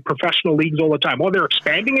about it in professional leagues all the time. Oh, they're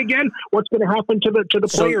expanding again? What's going to happen to the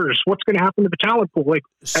players? What's going to happen to the talent pool? And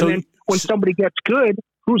then when somebody gets good,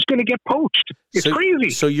 who's going to get poached? It's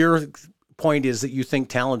crazy. So your point is that you think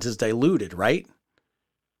talent is diluted, right?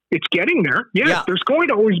 It's getting there. Yes, yeah. There's going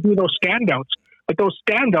to always be those standouts, but those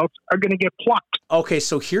standouts are going to get plucked. Okay,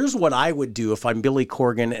 so here's what I would do if I'm Billy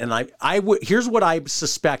Corgan, and here's what I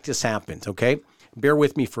suspect has happened, okay? Bear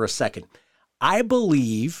with me for a second. I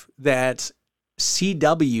believe that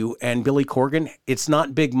CW and Billy Corgan, it's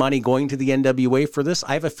not big money going to the NWA for this.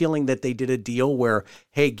 I have a feeling that they did a deal where,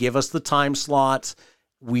 hey, give us the time slots.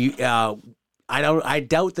 I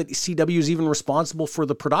doubt that CW is even responsible for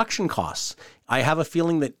the production costs. I have a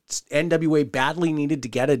feeling that NWA badly needed to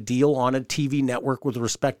get a deal on a TV network with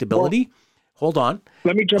respectability. Well, hold on.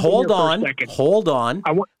 Let me jump in here for a second. Hold on.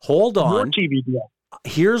 More TV deal.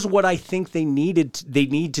 Here's what I think they need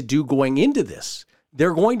to do going into this.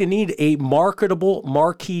 They're going to need a marketable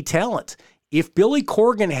marquee talent. If Billy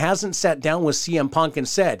Corgan hasn't sat down with CM Punk and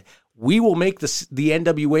said, we will make the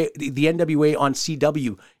NWA on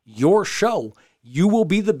CW your show, you will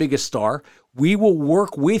be the biggest star. We will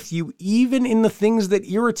work with you even in the things that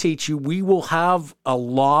irritate you. We will have a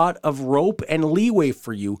lot of rope and leeway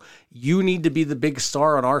for you. You need to be the big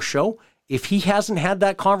star on our show. If he hasn't had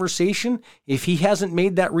that conversation, if he hasn't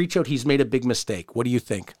made that reach out, he's made a big mistake. What do you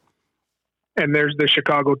think? And there's the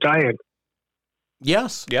Chicago tie-in.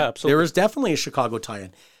 Yes. Yeah, absolutely. There is definitely a Chicago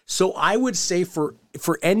tie-in. So I would say for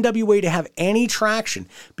NWA to have any traction,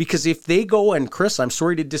 because if they go, and Chris, I'm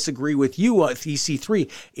sorry to disagree with you with EC3,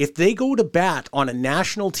 if they go to bat on a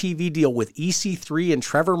national TV deal with EC3 and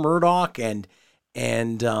Trevor Murdoch and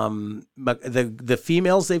the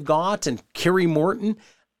females they've got and Kerry Morton,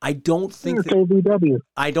 I don't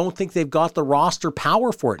think they've got the roster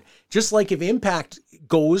power for it. Just like if Impact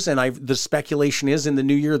goes, and the speculation is in the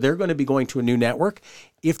new year they're going to be going to a new network.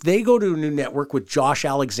 If they go to a new network with Josh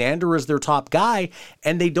Alexander as their top guy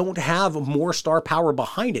and they don't have more star power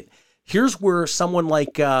behind it, here's where someone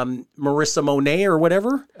like Marissa Monet or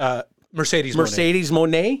whatever, Mercedes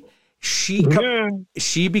Monet,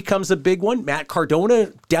 she becomes a big one. Matt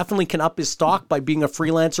Cardona definitely can up his stock by being a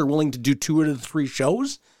freelancer willing to do 2 out of the 3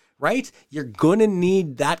 shows. Right? You're going to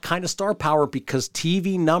need that kind of star power because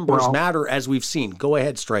TV numbers matter, as we've seen. Go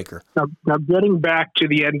ahead, Stryker. Now, getting back to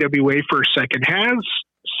the NWA for a second, has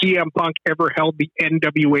CM Punk ever held the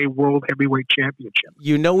NWA World Heavyweight Championship?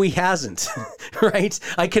 You know he hasn't, right?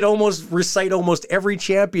 I could almost recite almost every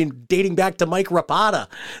champion dating back to Mike Rapata,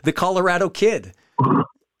 the Colorado Kid.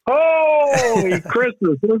 Holy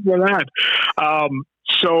Christmas, look at that.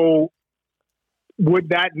 So would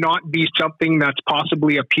that not be something that's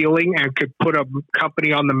possibly appealing and could put a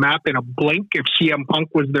company on the map in a blink if CM Punk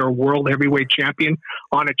was their world heavyweight champion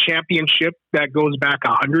on a championship that goes back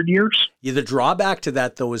 100 years? Yeah, the drawback to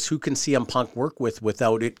that, though, is who can CM Punk work with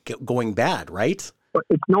without it going bad, right? But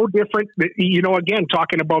it's no different. Again,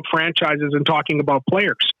 talking about franchises and talking about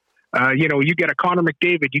players. You get a Connor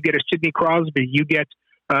McDavid, you get a Sidney Crosby, you get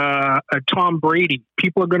a Tom Brady.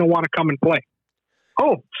 People are going to want to come and play.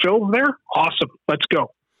 Oh, Phil's there? Awesome. Let's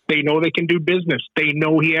go. They know they can do business. They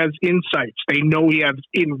know he has insights. They know he has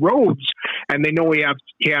inroads, and they know he has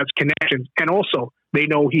connections. And also, they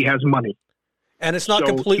know he has money. And it's not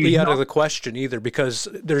completely out of the question either, because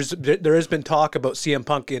there has been talk about CM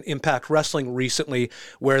Punk in Impact Wrestling recently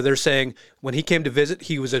where they're saying when he came to visit,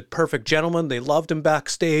 he was a perfect gentleman. They loved him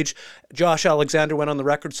backstage. Josh Alexander went on the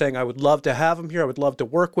record saying, I would love to have him here. I would love to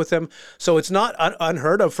work with him. So it's not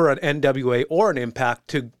unheard of for an NWA or an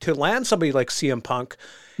Impact to land somebody like CM Punk.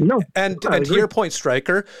 No, and to your point,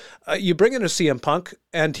 Stryker, you bring in a CM Punk,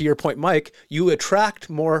 and to your point, Mike, you attract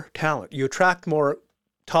more talent. You attract more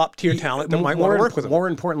top-tier talent that might want to work with him. More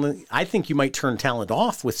importantly, I think you might turn talent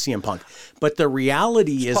off with CM Punk. But the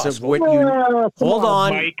reality is of what you... Hold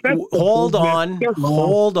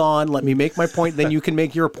on. Let me make my point, then you can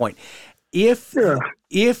make your point.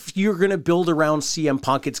 If you're going to build around CM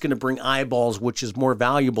Punk, it's going to bring eyeballs, which is more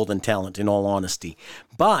valuable than talent, in all honesty.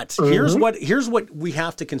 But here's what we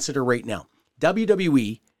have to consider right now.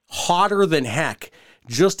 WWE, hotter than heck,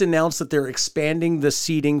 just announced that they're expanding the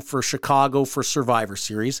seating for Chicago for Survivor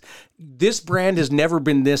Series. This brand has never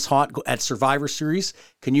been this hot at Survivor Series.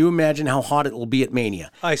 Can you imagine how hot it will be at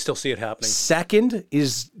Mania? I still see it happening. Second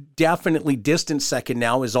is definitely distant second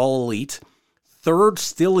now is All Elite. Third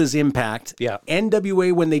still is Impact. Yeah.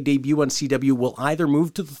 NWA, when they debut on CW, will either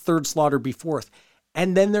move to the third slot or be fourth.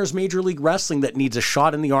 And then there's Major League Wrestling that needs a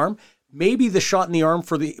shot in the arm. Maybe the shot in the arm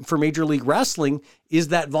for Major League Wrestling is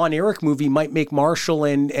that Von Erich movie might make Marshall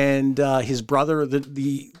and his brother,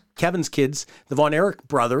 the Kevin's kids, the Von Erich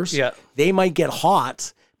brothers, they might get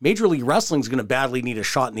hot. Major League Wrestling is going to badly need a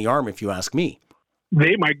shot in the arm, if you ask me.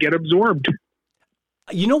 They might get absorbed.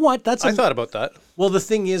 You know what? I thought about that. Well, the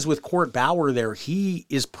thing is with Court Bauer there, he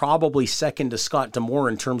is probably second to Scott D'Amore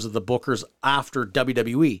in terms of the bookers after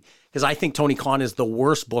WWE, because I think Tony Khan is the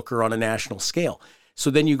worst booker on a national scale. So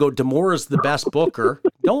then you go, D'Amore is the best booker.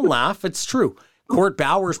 Don't laugh. It's true. Court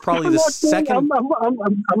Bauer is probably the second.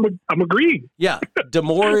 I'm agreeing. Yeah.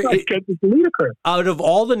 D'Amore, out of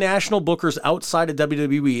all the national bookers outside of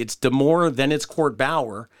WWE, it's D'Amore, then it's Court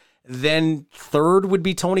Bauer. Then third would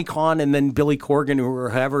be Tony Khan, and then Billy Corgan,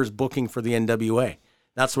 or whoever is booking for the NWA.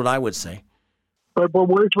 That's what I would say. But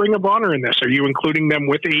where's Ring of Honor in this? Are you including them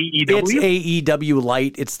with AEW? It's AEW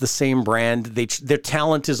Light. It's the same brand. Their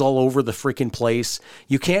talent is all over the freaking place.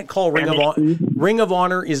 You can't call Ring of Honor. Ring of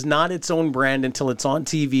Honor is not its own brand until it's on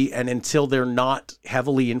TV and until they're not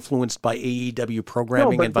heavily influenced by AEW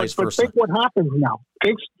programming and vice versa. But think what happens now.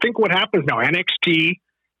 Think what happens now. NXT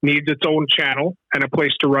needs its own channel and a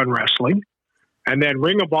place to run wrestling. And then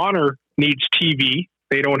Ring of Honor needs TV.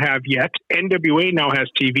 They don't have yet. NWA now has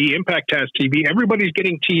TV. Impact has TV. Everybody's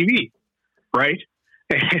getting TV, right?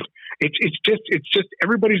 And it's just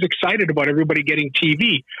everybody's excited about everybody getting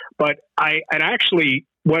TV. But I actually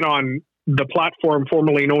went on the platform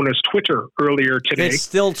formerly known as Twitter earlier today. It's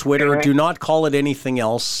still Twitter. Do not call it anything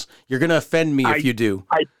else. You're going to offend me if you do.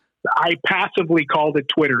 I passively called it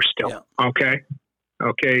Twitter still. Yeah.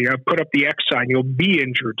 Okay, put up the X sign. You'll be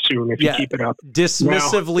injured soon if you keep it up.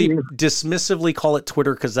 Dismissively call it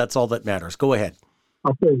Twitter because that's all that matters. Go ahead.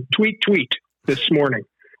 Okay, tweet this morning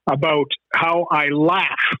about how I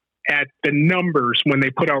laugh at the numbers when they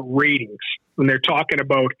put out ratings. When they're talking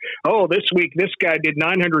about, oh, this week this guy did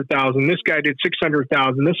 900,000, this guy did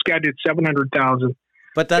 600,000, this guy did 700,000.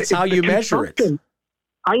 But that's how you measure it.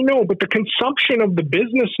 I know, but the consumption of the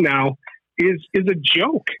business now is a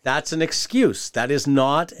joke. That's an excuse. That is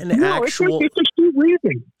not an actual. It's a cheap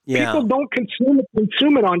reason. Yeah. People don't consume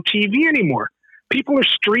it on TV anymore. People are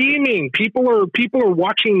streaming. People are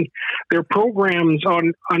watching their programs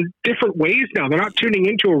on different ways now. They're not tuning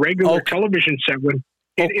into a regular television set.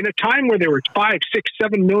 In a time where there were 5, 6,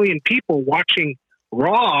 7 million people watching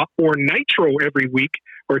Raw or Nitro every week,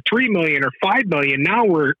 or 3 million or 5 million. Now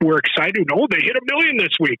we're excited. Oh, they hit 1 million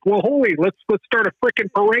this week. Well, holy, let's start a freaking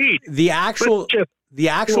parade. The actual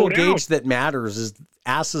gauge that matters is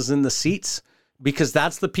asses in the seats, because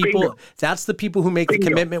that's the people. Bingo. That's the people who make the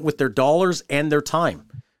commitment with their dollars and their time.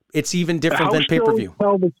 It's even different than pay-per-view.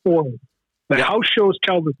 Tell the story. The house shows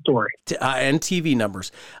tell the story, and TV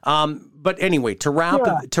numbers. But anyway, to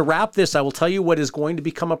wrap this, I will tell you what is going to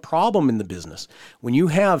become a problem in the business. When you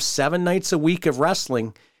have 7 nights a week of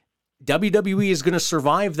wrestling, WWE is going to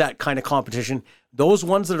survive that kind of competition. Those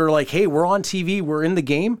ones that are like, hey, we're on TV, we're in the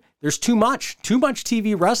game. There's too much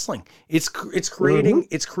TV wrestling. It's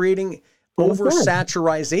creating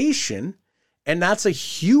oversaturation, and that's a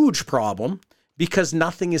huge problem. Because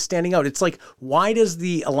nothing is standing out. It's like, why does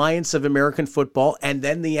the Alliance of American Football and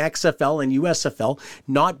then the XFL and USFL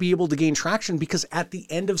not be able to gain traction? Because at the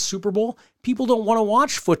end of Super Bowl, people don't want to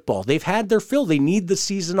watch football. They've had their fill. They need the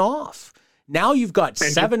season off. Now you've got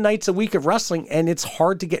 7 nights a week of wrestling, and it's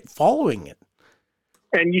hard to get following it.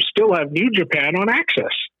 And you still have New Japan on Access.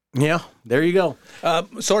 Yeah, there you go.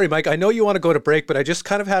 Sorry, Mike, I know you want to go to break, but I just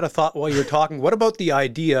kind of had a thought while you were talking. What about the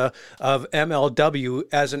idea of MLW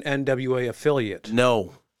as an NWA affiliate?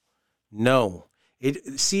 No.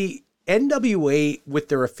 See, NWA with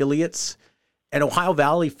their affiliates, and Ohio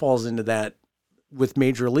Valley falls into that with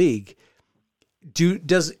Major League.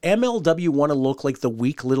 Does MLW want to look like the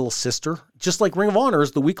weak little sister? Just like Ring of Honor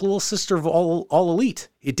is the weak little sister of All Elite.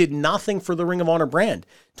 It did nothing for the Ring of Honor brand.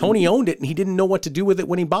 Tony owned it, and he didn't know what to do with it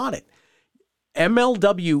when he bought it.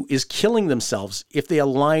 MLW is killing themselves if they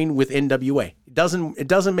align with NWA. It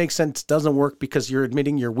doesn't make sense. It doesn't work because you're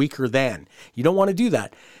admitting you're weaker than. You don't want to do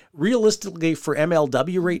that. Realistically, for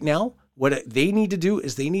MLW right now, What they need to do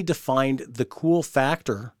is they need to find the cool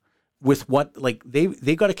factor with what, like,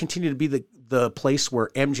 they got to continue to be the place where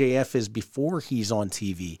MJF is before he's on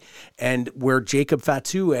TV, and where Jacob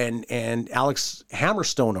Fatu and Alex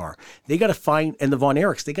Hammerstone are. They got to find, and the Von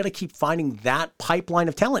Erichs, they got to keep finding that pipeline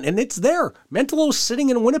of talent, and it's there. Mentelo's sitting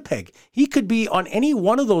in Winnipeg. He could be on any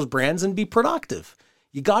one of those brands and be productive.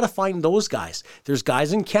 You got to find those guys. There's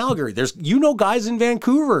guys in Calgary. There's, guys in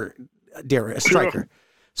Vancouver, Darius Stryker.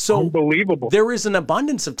 So unbelievable. There is an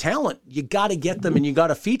abundance of talent. You got to get them and you got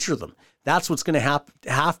to feature them. That's what's going to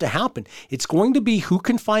have to happen. It's going to be who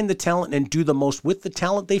can find the talent and do the most with the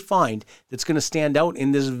talent they find that's going to stand out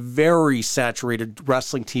in this very saturated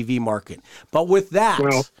wrestling TV market. But with that,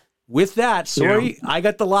 I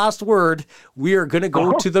got the last word. We are going to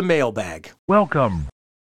go to the mailbag. Welcome.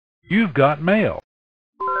 You've got mail.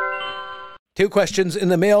 2 questions in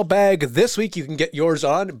the mailbag this week. You can get yours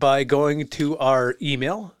on by going to our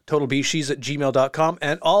email, totalbsheez@gmail.com,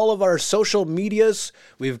 and all of our social medias.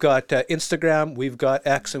 We've got Instagram, we've got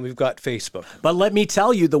X, and we've got Facebook. But let me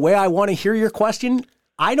tell you, the way I want to hear your question,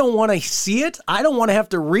 I don't want to see it. I don't want to have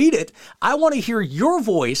to read it. I want to hear your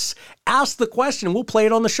voice ask the question. We'll play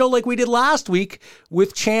it on the show like we did last week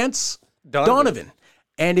with Chance Donovan.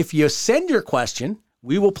 And if you send your question,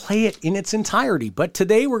 we will play it in its entirety. But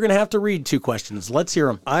today we're going to have to read 2 questions. Let's hear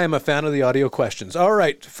them. I am a fan of the audio questions. All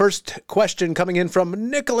right. First question coming in from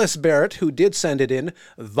Nicholas Barrett, who did send it in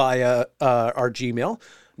via our Gmail.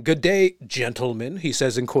 Good day, gentlemen, he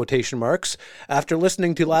says in quotation marks. After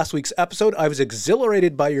listening to last week's episode, I was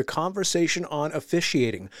exhilarated by your conversation on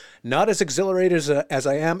officiating. Not as exhilarated as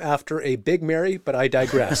I am after a Big Mary, but I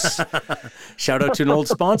digress. Shout out to an old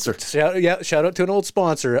sponsor. Shout out to an old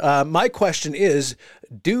sponsor. My question is,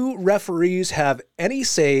 do referees have any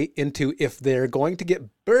say into if they're going to get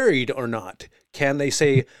buried or not? Can they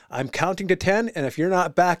say, I'm counting to 10, and if you're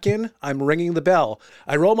not back in, I'm ringing the bell?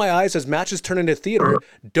 I roll my eyes as matches turn into theater.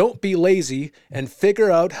 Don't be lazy and figure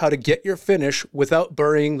out how to get your finish without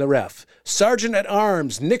burying the ref. Sergeant at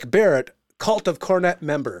Arms, Nick Barrett, Cult of Cornet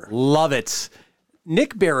member. Love it.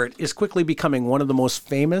 Nick Barrett is quickly becoming one of the most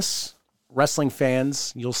famous wrestling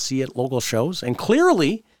fans you'll see at local shows, and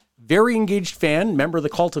clearly very engaged fan, member of the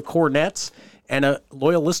Cult of Cornets, and a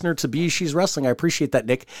loyal listener to BeezSheez Wrestling. I appreciate that,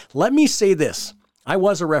 Nick. Let me say this. I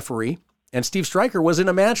was a referee, and Steve Stryker was in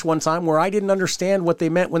a match one time where I didn't understand what they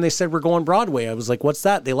meant when they said we're going Broadway. I was like, what's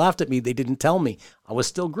that? They laughed at me. They didn't tell me. I was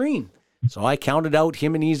still green. So I counted out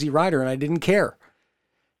him and Easy Rider, and I didn't care.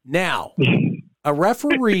 Now, a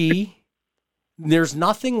referee, there's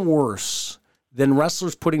nothing worse than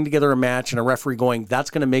wrestlers putting together a match and a referee going,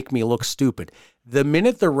 that's going to make me look stupid. The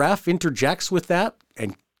minute the ref interjects with that,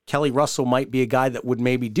 and Kelly Russell might be a guy that would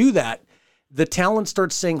maybe do that, the talent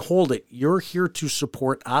starts saying, hold it, you're here to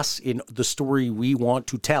support us in the story we want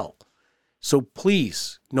to tell. So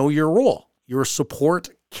please know your role. You're a support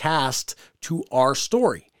cast to our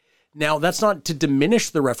story. Now, that's not to diminish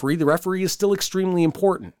the referee. The referee is still extremely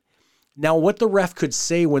important. Now, what the ref could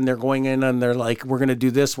say when they're going in and they're like, we're going to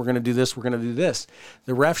do this, we're going to do this, we're going to do this.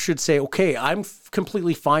 The ref should say, okay, I'm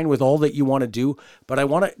completely fine with all that you want to do, but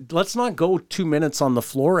let's not go 2 minutes on the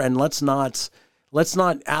floor, and let's not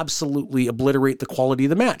absolutely obliterate the quality of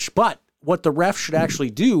the match. But what the ref should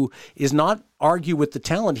actually do is not argue with the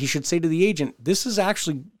talent. He should say to the agent, this is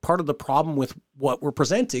actually part of the problem with what we're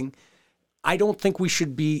presenting. I don't think we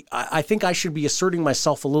should be, I think I should be asserting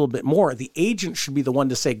myself a little bit more. The agent should be the one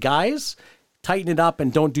to say, guys, tighten it up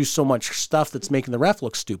and don't do so much stuff that's making the ref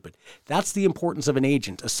look stupid. That's the importance of an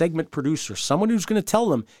agent, a segment producer, someone who's going to tell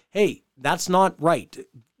them, hey, that's not right.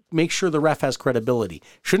 Make sure the ref has credibility.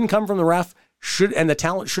 Shouldn't come from the ref, and the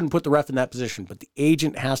talent shouldn't put the ref in that position, but the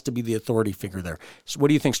agent has to be the authority figure there. So what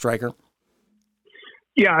do you think, Stryker?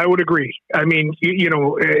 Yeah, I would agree. I mean,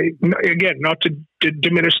 again, not to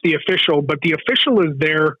diminish the official, but the official is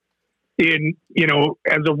there in,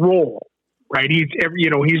 as a role, right? He's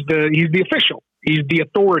the official. He's the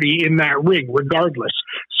authority in that ring, regardless.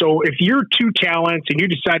 So if you're 2 talents and you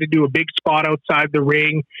decide to do a big spot outside the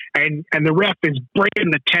ring, and the ref is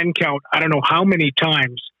breaking the 10 count, I don't know how many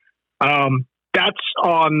times, that's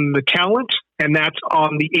on the talent and that's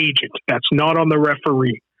on the agent. That's not on the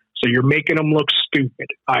referee. So you're making them look stupid.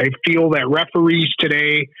 I feel that referees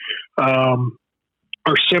today are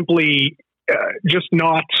simply just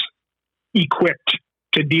not equipped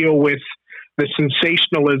to deal with the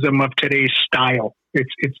sensationalism of today's style.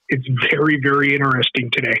 It's very, very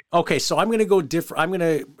interesting today. Okay, so I'm going to go different. I'm going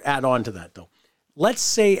to add on to that, though. Let's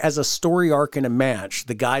say as a story arc in a match,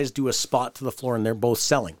 the guys do a spot to the floor and they're both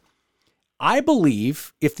selling. I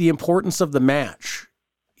believe if the importance of the match,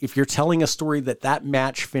 if you're telling a story that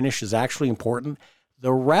match finish is actually important,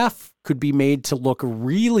 the ref could be made to look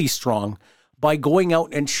really strong by going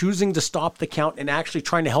out and choosing to stop the count and actually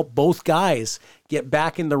trying to help both guys get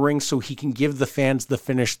back in the ring so he can give the fans the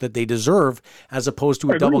finish that they deserve, as opposed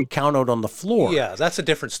to a double count out on the floor. Yeah, that's a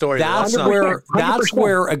different story. That's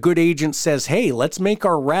where a good agent says, hey, let's make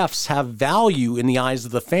our refs have value in the eyes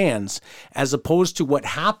of the fans, as opposed to what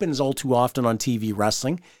happens all too often on TV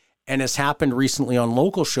wrestling and has happened recently on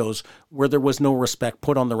local shows where there was no respect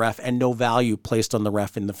put on the ref and no value placed on the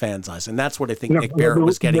ref in the fans' eyes. And that's what I think Nick Barrett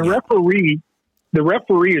was getting at. The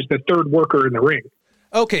referee is the third worker in the ring.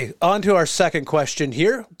 Okay, on to our second question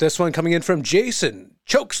here. This one coming in from Jason.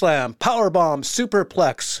 Chokeslam, powerbomb,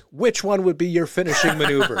 superplex. Which one would be your finishing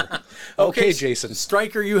maneuver? Okay, Jason.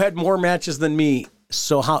 Striker, you had more matches than me.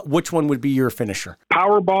 So which one would be your finisher?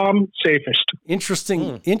 Powerbomb, safest.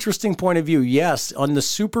 Interesting point of view. Yes, on the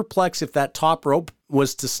superplex, if that top rope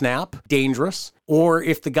was to snap, dangerous. Or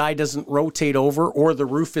if the guy doesn't rotate over or the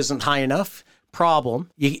roof isn't high enough, problem.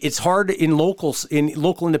 It's hard in local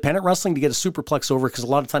independent wrestling to get a superplex over because a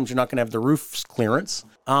lot of times you're not going to have the roof clearance.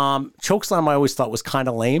 Chokeslam I always thought was kind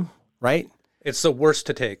of lame, right? It's the worst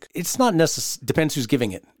to take. It's not necessary. Depends who's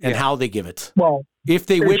giving it and how they give it. Well, if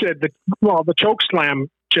they the chokeslam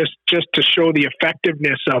just to show the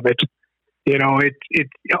effectiveness of it. You know, it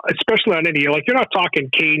especially on any, like, you're not talking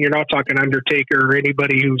Kane, you're not talking Undertaker or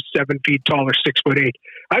anybody who's 7 feet tall or 6'8".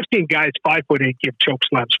 I've seen guys 5'8" give choke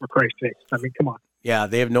slams, for Christ's sake. I mean, come on. Yeah,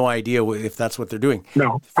 they have no idea if that's what they're doing.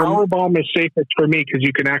 No, powerbomb is safest for me because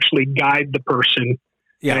you can actually guide the person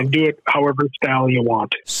and do it however style you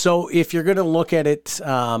want. So if you're going to look at it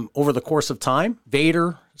over the course of time,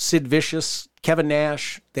 Vader, Sid Vicious, Kevin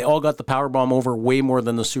Nash, they all got the powerbomb over way more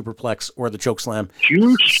than the superplex or the chokeslam.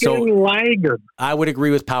 Lager. I would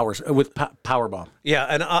agree with powerbomb. Yeah,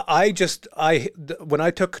 and I when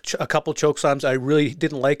I took a couple chokeslams, I really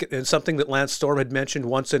didn't like it. And something that Lance Storm had mentioned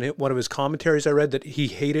once in one of his commentaries I read, that he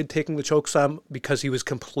hated taking the chokeslam because he was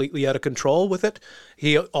completely out of control with it.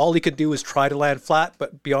 All he could do was try to land flat,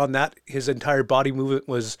 but beyond that, his entire body movement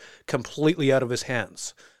was completely out of his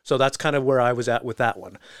hands. So that's kind of where I was at with that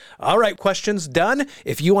one. All right, questions done.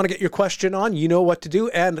 If you want to get your question on, you know what to do.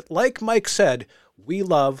 And like Mike said, we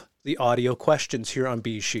love the audio questions here on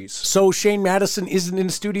BeezSheez. So Shane Madison isn't in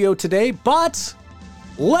the studio today, but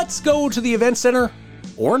let's go to the event center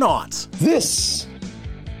or not. This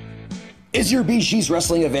is your BeezSheez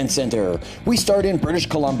Wrestling Event Center. We start in British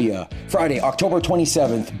Columbia. Friday, October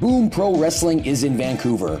 27th, Boom Pro Wrestling is in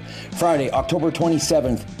Vancouver. Friday, October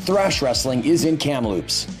 27th, Thrash Wrestling is in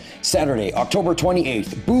Kamloops. Saturday, October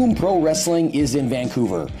 28th, Boom Pro Wrestling is in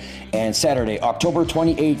Vancouver. And Saturday, October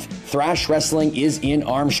 28th, Thrash Wrestling is in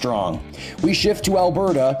Armstrong. We shift to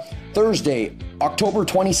Alberta. Thursday, October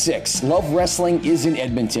 26th, Love Wrestling is in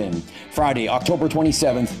Edmonton. Friday, October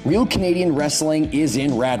 27th, Real Canadian Wrestling is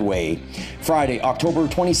in Radway. Friday, October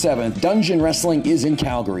 27th, Dungeon Wrestling is in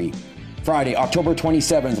Calgary. Friday, October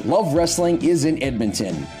 27th, Love Wrestling is in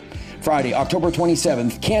Edmonton. Friday, October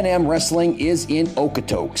 27th, Can-Am Wrestling is in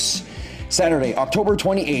Okotoks. Saturday, October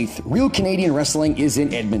 28th, Real Canadian Wrestling is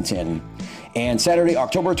in Edmonton. And Saturday,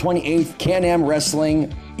 October 28th, Can-Am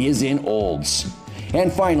Wrestling is in Olds.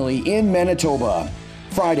 And finally, in Manitoba,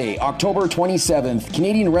 Friday, October 27th,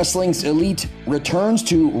 Canadian Wrestling's Elite returns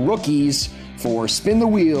to Rookies for Spin the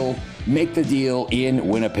Wheel, Make the Deal in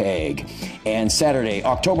Winnipeg. And Saturday,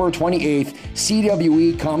 October 28th,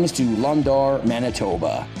 CWE comes to Lundar,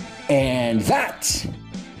 Manitoba. And that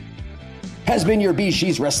has been your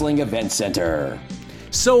BeezSheez Wrestling Event Center.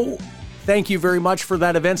 So, thank you very much for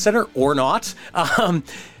that event center, or not.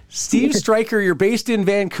 Steve Stryker, you're based in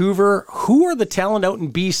Vancouver. Who are the talent out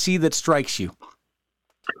in BC that strikes you?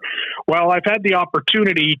 Well, I've had the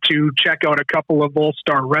opportunity to check out a couple of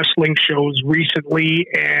All-Star Wrestling shows recently,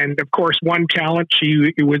 and of course, one talent,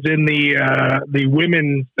 she was in the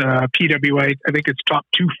women's PWA, I think it's top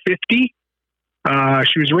 250.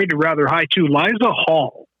 She was rated rather high too. Liza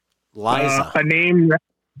Hall. Liza. A name.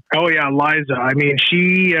 Oh yeah, Liza. I mean,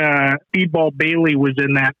 she Speedball Bailey was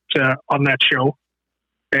in that on that show.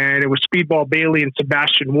 And it was Speedball Bailey and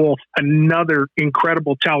Sebastian Wolf, another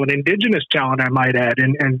incredible talent, indigenous talent, I might add,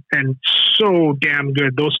 and so damn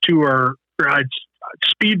good. Those two are,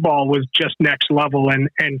 Speedball was just next level,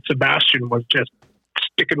 and Sebastian was just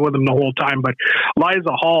sticking with him the whole time. But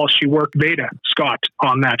Liza Hall, she worked Veda Scott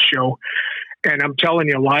on that show. And I'm telling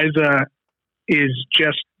you, Liza is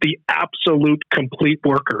just the absolute complete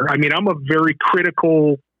worker. I mean, I'm a very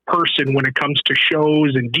critical person when it comes to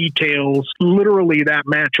shows and details. Literally, that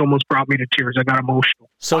match almost brought me to tears. I got emotional.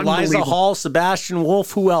 So Liza Hall, Sebastian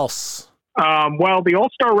Wolf, who else? Well, the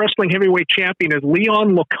All-Star Wrestling Heavyweight Champion is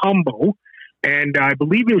Leon Locumbo, and I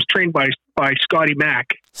believe he was trained by by Scotty Mack.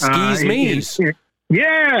 Skis me's.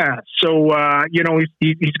 Yeah. So,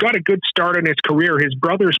 he's got a good start in his career. His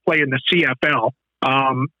brothers play in the CFL.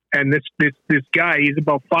 And this guy, he's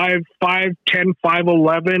about 5'10",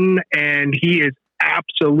 5'11", and he is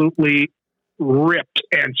absolutely ripped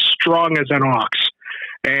and strong as an ox.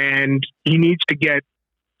 And he needs to get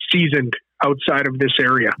seasoned outside of this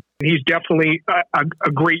area. He's definitely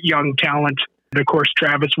a great young talent. And of course,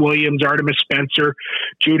 Travis Williams, Artemis Spencer,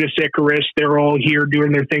 Judas Icarus, they're all here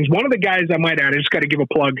doing their things. One of the guys I might add, I just got to give a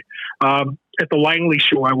plug, at the Langley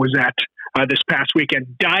show I was at this past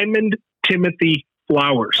weekend, Diamond Timothy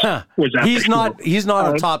Flowers was at He's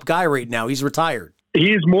not a top guy right now. He's retired.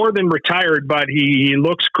 He's more than retired, but he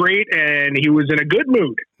looks great, and he was in a good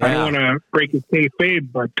mood. Yeah. I don't want to break his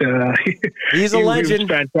kayfabe, but he's a legend. He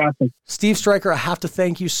was fantastic. Steve Stryker, I have to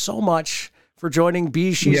thank you so much for joining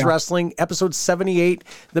BeezSheez Wrestling, episode 78.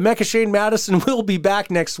 The Mecha Shane Madison will be back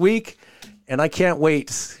next week, and I can't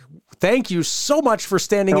wait. Thank you so much for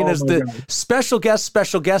standing in as the special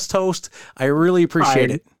guest host. I really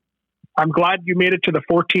appreciate it. I'm glad you made it to the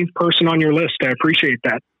 14th person on your list. I appreciate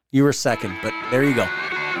that. You were second, but there you go.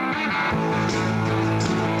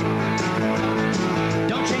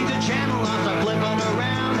 Don't change the channel, I'm flipping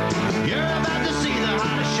around. You're about to see the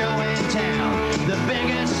hottest show in town. The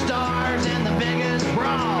biggest stars and the biggest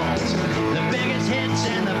brawls. The biggest hits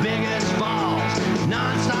and the biggest falls.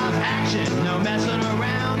 Non-stop action, no messing around.